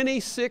year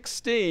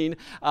 2016,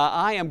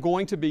 I am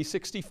going to be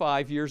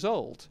 65 years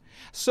old.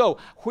 So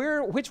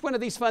which one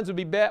of these funds would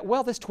be better?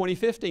 Well, this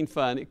 2015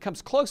 fund, it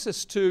comes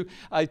closest to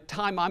a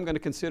time I'm going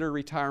to consider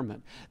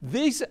retirement.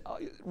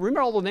 Remember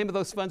all the name of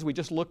those funds we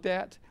just looked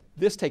at?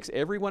 This takes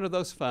every one of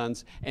those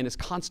funds and is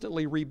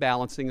constantly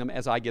rebalancing them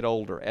as I get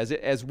older.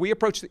 As we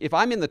approach, if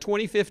I'm in the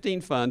 2015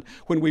 fund,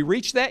 when we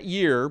reach that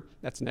year,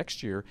 that's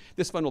next year,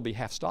 this fund will be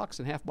half stocks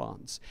and half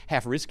bonds.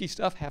 Half risky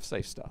stuff, half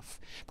safe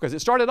stuff. Because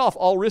it started off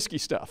all risky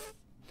stuff.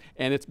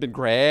 And it's been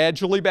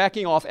gradually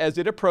backing off as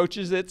it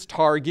approaches its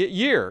target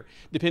year.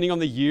 Depending on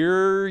the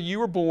year you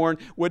were born,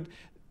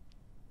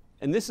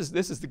 and this is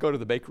the go to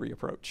the bakery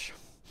approach.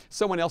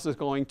 Someone else is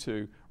going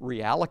to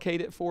reallocate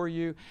it for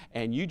you,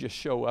 and you just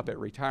show up at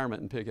retirement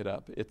and pick it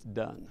up. It's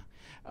done.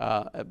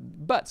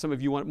 But some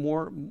of you want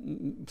more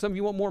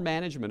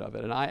management of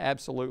it, and I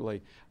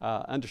absolutely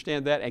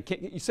understand that.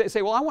 And you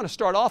say, well, I want to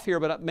start off here,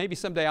 but maybe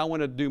someday I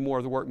want to do more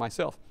of the work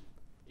myself.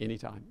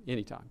 Anytime.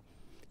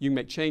 You can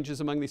make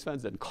changes among these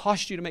funds. It doesn't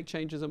cost you to make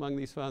changes among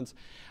these funds.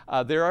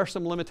 There are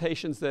some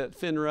limitations that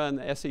FINRA and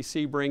the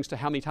SEC brings to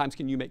how many times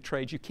can you make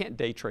trades. You can't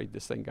day trade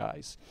this thing,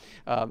 guys.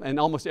 And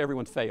almost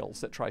everyone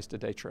fails that tries to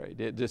day trade.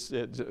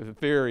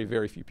 Very,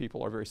 very few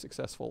people are very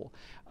successful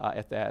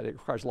at that. It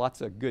requires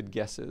lots of good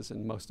guesses,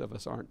 and most of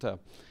us aren't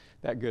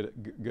that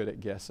good at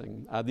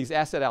guessing. These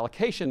asset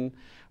allocation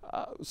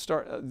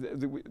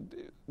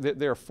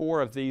there are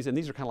 4 of these, and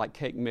these are kind of like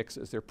cake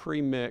mixes. They're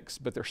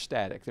pre-mixed, but they're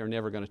static. They're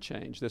never going to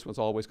change. This one's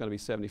always going to be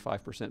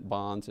 75%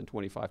 bonds and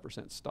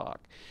 25% stock.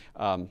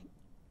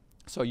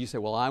 So you say,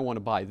 well, I want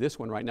to buy this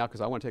one right now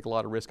because I want to take a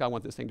lot of risk. I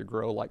want this thing to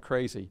grow like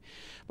crazy.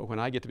 But when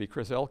I get to be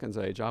Chris Elkin's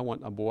age, I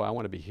want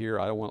to be here.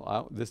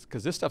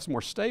 Because this stuff's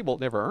more stable.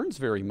 It never earns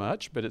very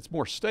much, but it's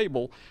more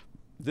stable.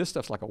 This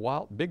stuff's like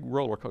a big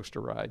roller coaster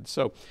ride.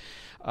 So,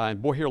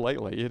 and boy, here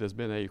lately, it has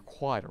been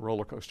quite a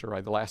roller coaster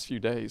ride. The last few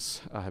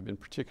days have been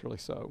particularly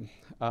so.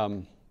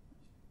 I'm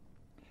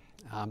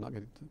not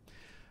going to.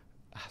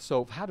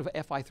 So how do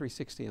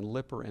FI360 and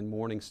Lipper and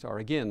Morningstar?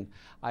 Again,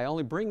 I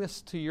only bring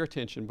this to your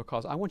attention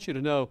because I want you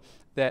to know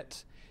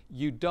that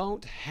you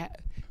don't have.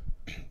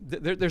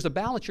 There's a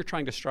balance you're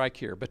trying to strike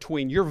here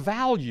between your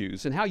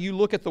values and how you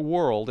look at the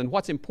world and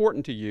what's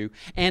important to you,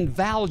 and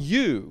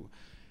value.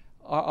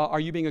 Are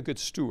you being a good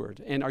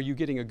steward, and are you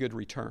getting a good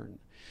return?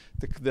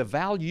 The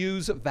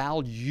values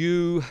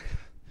value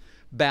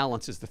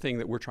balance is the thing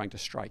that we're trying to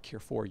strike here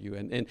for you.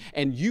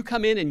 And you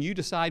come in and you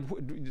decide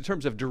in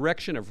terms of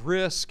direction of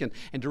risk and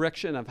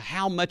direction of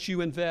how much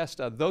you invest.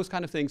 Those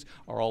kind of things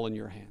are all in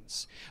your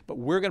hands. But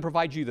we're going to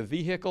provide you the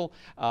vehicle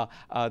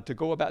to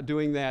go about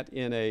doing that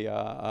in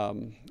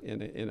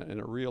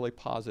a really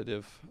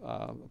positive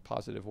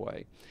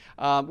way.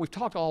 We've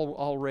talked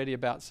already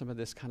about some of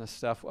this kind of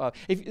stuff.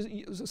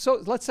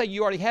 So let's say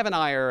you already have an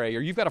IRA,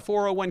 or you've got a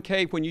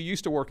 401k when you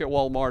used to work at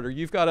Walmart, or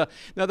you've got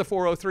another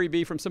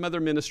 403b from some other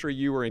ministry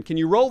you were in. Can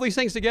you roll these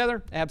things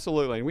together?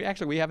 Absolutely.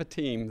 And we have a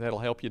team that'll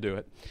help you do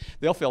it.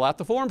 They'll fill out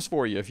the forms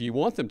for you if you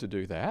want them to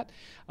do that.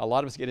 A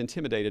lot of us get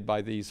intimidated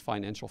by these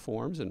financial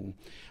forms,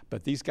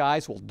 but these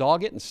guys will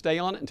dog it and stay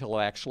on it until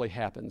it actually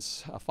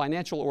happens.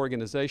 Financial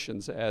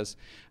organizations, as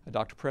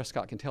Dr.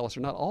 Prescott can tell us,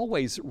 are not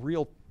always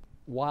real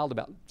wild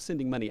about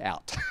sending money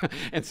out.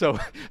 And so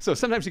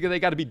sometimes they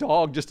got to be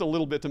dogged just a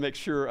little bit to make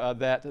sure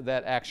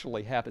that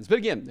actually happens. But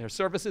again, there are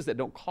services that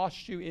don't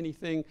cost you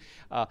anything.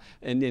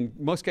 And in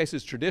most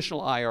cases,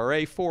 traditional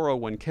IRA,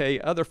 401k,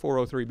 other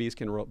 403bs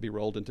can be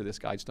rolled into this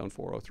Guidestone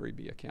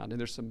 403b account. And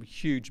there's some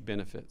huge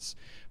benefits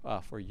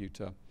for you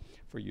to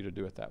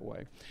do it that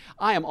way.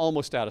 I am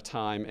almost out of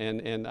time,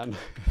 and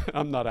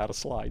I'm not out of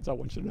slides. I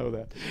want you to know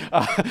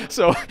that.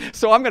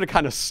 So I'm going to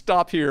kind of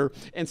stop here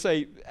and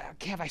say,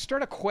 have I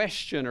start a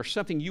question or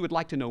something you would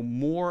like to know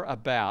more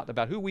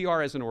about who we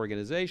are as an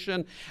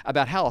organization,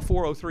 about how a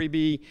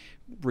 403b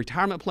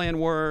retirement plan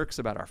works,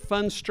 about our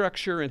fund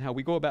structure and how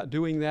we go about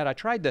doing that. I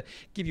tried to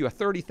give you a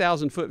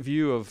 30,000-foot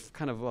view of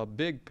kind of a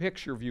big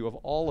picture view of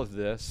all of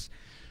this.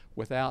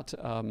 Without,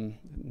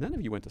 none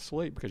of you went to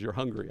sleep because you're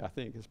hungry, I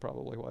think, is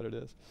probably what it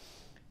is.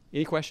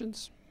 Any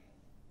questions?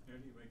 How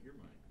do you make your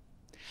money?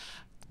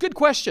 Good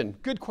question.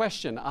 Good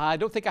question. I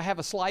don't think I have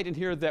a slide in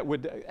here that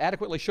would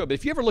adequately show it. But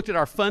if you ever looked at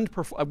our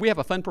we have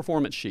a fund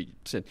performance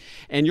sheet,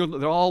 and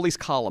there are all these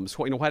columns.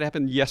 What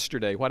happened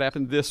yesterday? What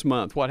happened this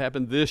month? What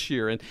happened this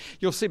year? And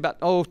you'll see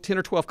about 10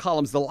 or 12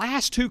 columns. The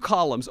last two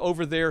columns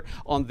over there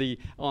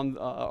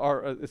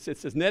it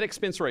says net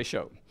expense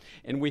ratio.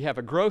 And we have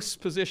a gross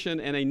position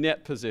and a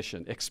net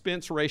position,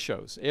 expense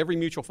ratios. Every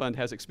mutual fund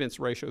has expense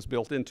ratios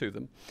built into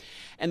them.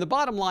 And the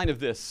bottom line of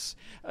this,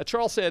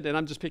 Charles said, and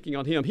I'm just picking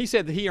on him, he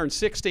said that he earned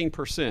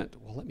 16%.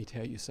 Well, let me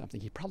tell you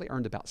something. He probably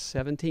earned about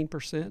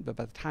 17%, but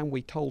by the time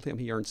we told him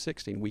he earned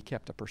 16, we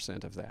kept a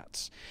percent of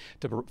that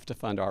to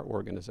fund our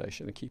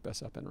organization and keep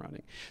us up and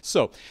running.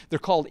 So they're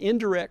called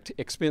indirect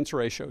expense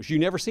ratios. You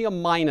never see a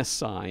minus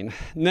sign.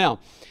 Now,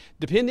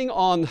 depending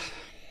on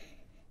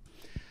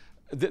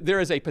there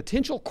is a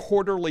potential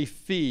quarterly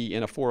fee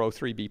in a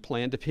 403b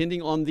plan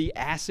depending on the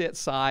asset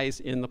size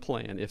in the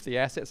plan. If the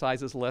asset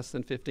size is less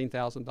than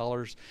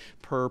 $15,000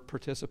 per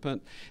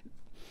participant,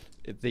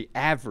 the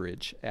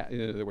average,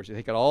 in other words, you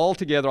take it all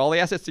together, all the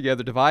assets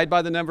together, divide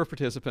by the number of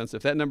participants.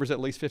 If that number is at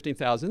least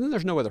 15,000, then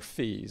there's no other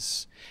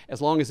fees, as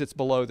long as it's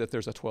below that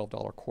there's a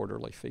 $12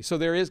 quarterly fee. So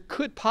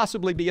could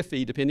possibly be a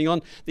fee depending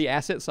on the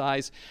asset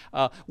size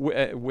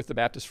with the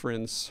Baptist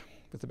Friends.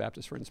 With the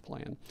Baptist Friends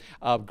plan.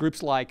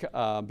 Groups like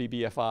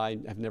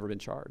BBFI have never been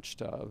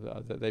charged.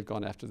 They've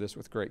gone after this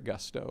with great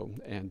gusto,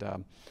 and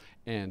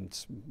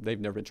they've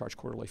never been charged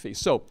quarterly fees.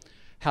 So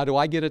how do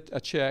I get a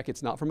check?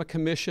 It's not from a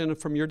commission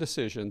from your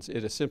decisions.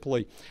 It is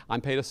simply, I'm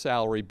paid a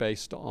salary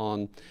based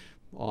on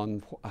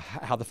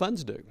how the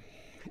funds do.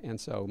 And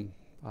so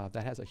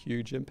that has a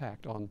huge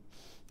impact on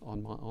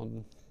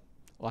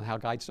how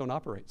Guidestone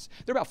operates.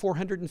 There are about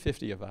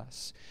 450 of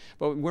us,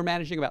 but we're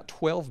managing about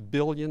 $12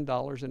 billion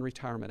in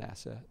retirement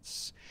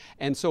assets.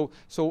 And so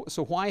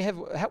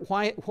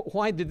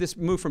why did this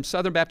move from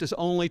Southern Baptist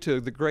only to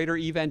the greater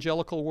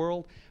evangelical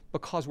world?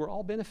 Because we're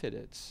all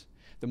benefited.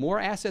 The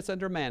more assets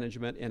under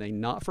management in a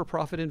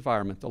not-for-profit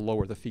environment, the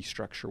lower the fee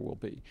structure will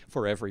be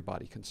for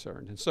everybody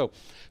concerned. And so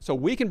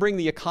we can bring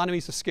the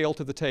economies of scale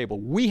to the table.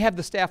 We have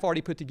the staff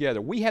already put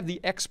together. We have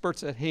the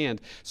experts at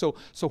hand. So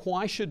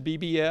why should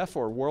BBF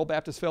or World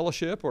Baptist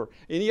Fellowship or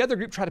any other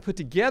group try to put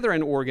together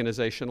an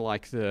organization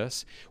like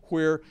this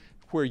where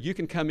you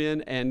can come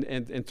in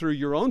and through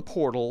your own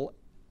portal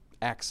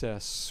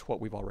access what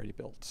we've already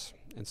built?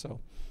 And so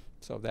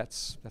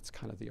that's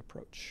kind of the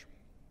approach.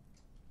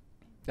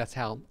 That's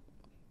how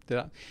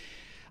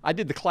I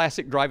did the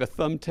classic drive a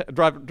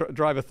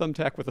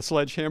thumbtack with a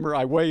sledgehammer.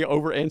 I way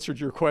over answered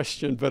your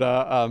question,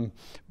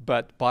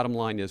 but bottom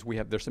line is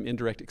there's some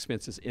indirect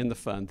expenses in the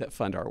fund that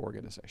fund our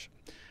organization.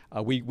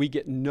 We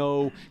get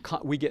no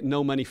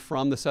money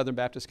from the Southern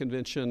Baptist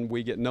Convention.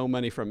 We get no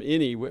money from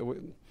any.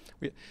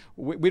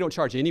 We don't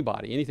charge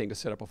anybody anything to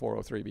set up a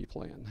 403b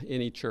plan.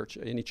 Any church,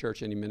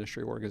 any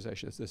ministry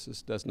organization.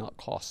 This does not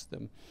cost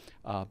them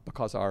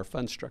because our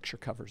fund structure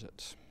covers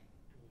it.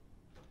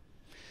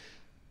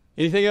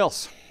 Anything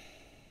else?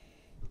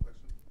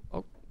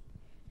 Oh,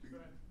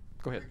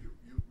 go ahead. Do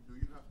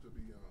you have to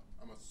be,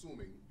 I'm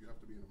assuming you have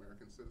to be an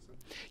American citizen?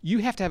 You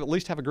have to at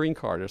least have a green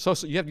card. You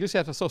just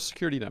have a Social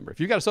Security number. If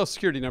you've got a Social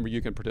Security number,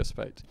 you can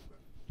participate.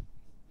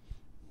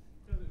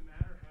 Does it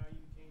matter how you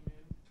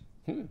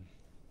came in?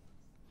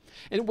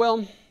 And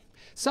well,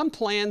 some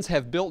plans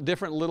have built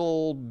different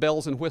little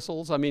bells and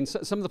whistles. I mean,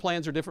 some of the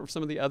plans are different from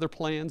some of the other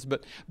plans,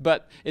 but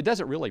it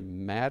doesn't really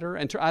matter.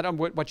 And I don't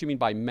know what you mean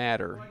by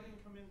matter. Well, I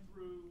didn't come in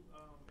through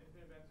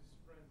Independent Baptist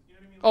Friends. You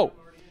know what I mean? Like, Oh, I'm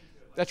already into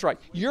it. Like, that's right.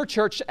 Your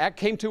church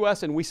came to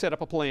us, and we set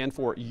up a plan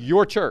for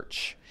your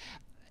church.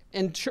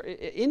 And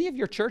any of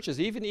your churches,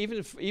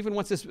 even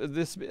once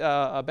this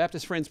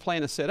Baptist Friends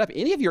plan is set up,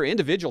 any of your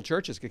individual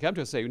churches could come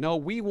to us and say, no,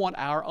 we want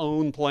our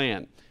own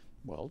plan.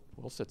 Well,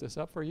 we'll set this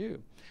up for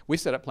you. We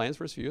set up plans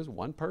for as few as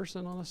one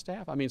person on the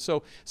staff. I mean,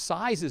 so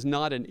size is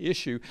not an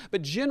issue,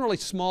 but generally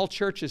small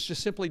churches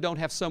just simply don't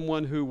have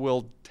someone who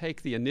will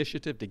take the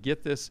initiative to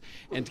get this.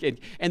 And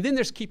then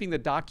there's keeping the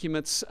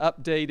documents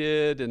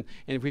updated.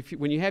 And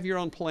when you have your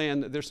own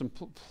plan, there's some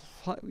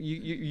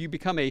you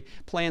become a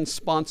plan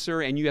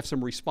sponsor, and you have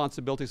some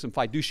responsibilities, some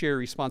fiduciary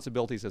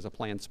responsibilities as a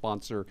plan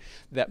sponsor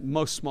that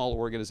most small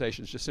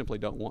organizations just simply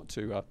don't want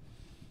to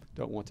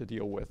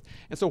deal with.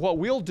 And so what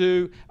we'll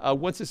do,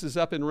 once this is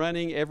up and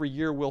running, every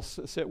year we'll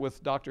sit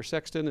with Dr.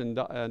 Sexton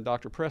and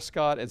Dr.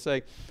 Prescott and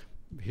say,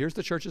 here's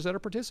the churches that are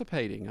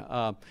participating.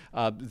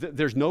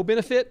 There's no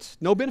benefit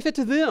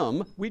to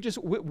them.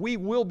 We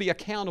will be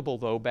accountable,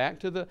 though, back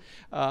to the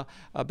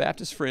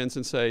Baptist Friends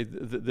and say,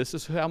 this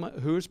is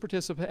who's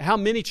participating, how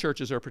many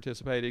churches are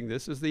participating.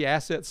 This is the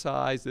asset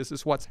size. This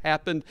is what's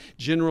happened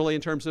generally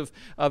in terms of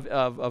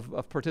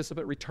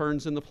participant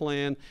returns in the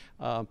plan.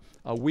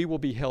 We will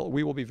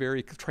be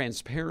very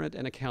transparent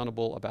and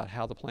accountable about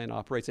how the plan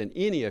operates, and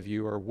any of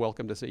you are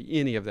welcome to see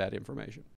any of that information.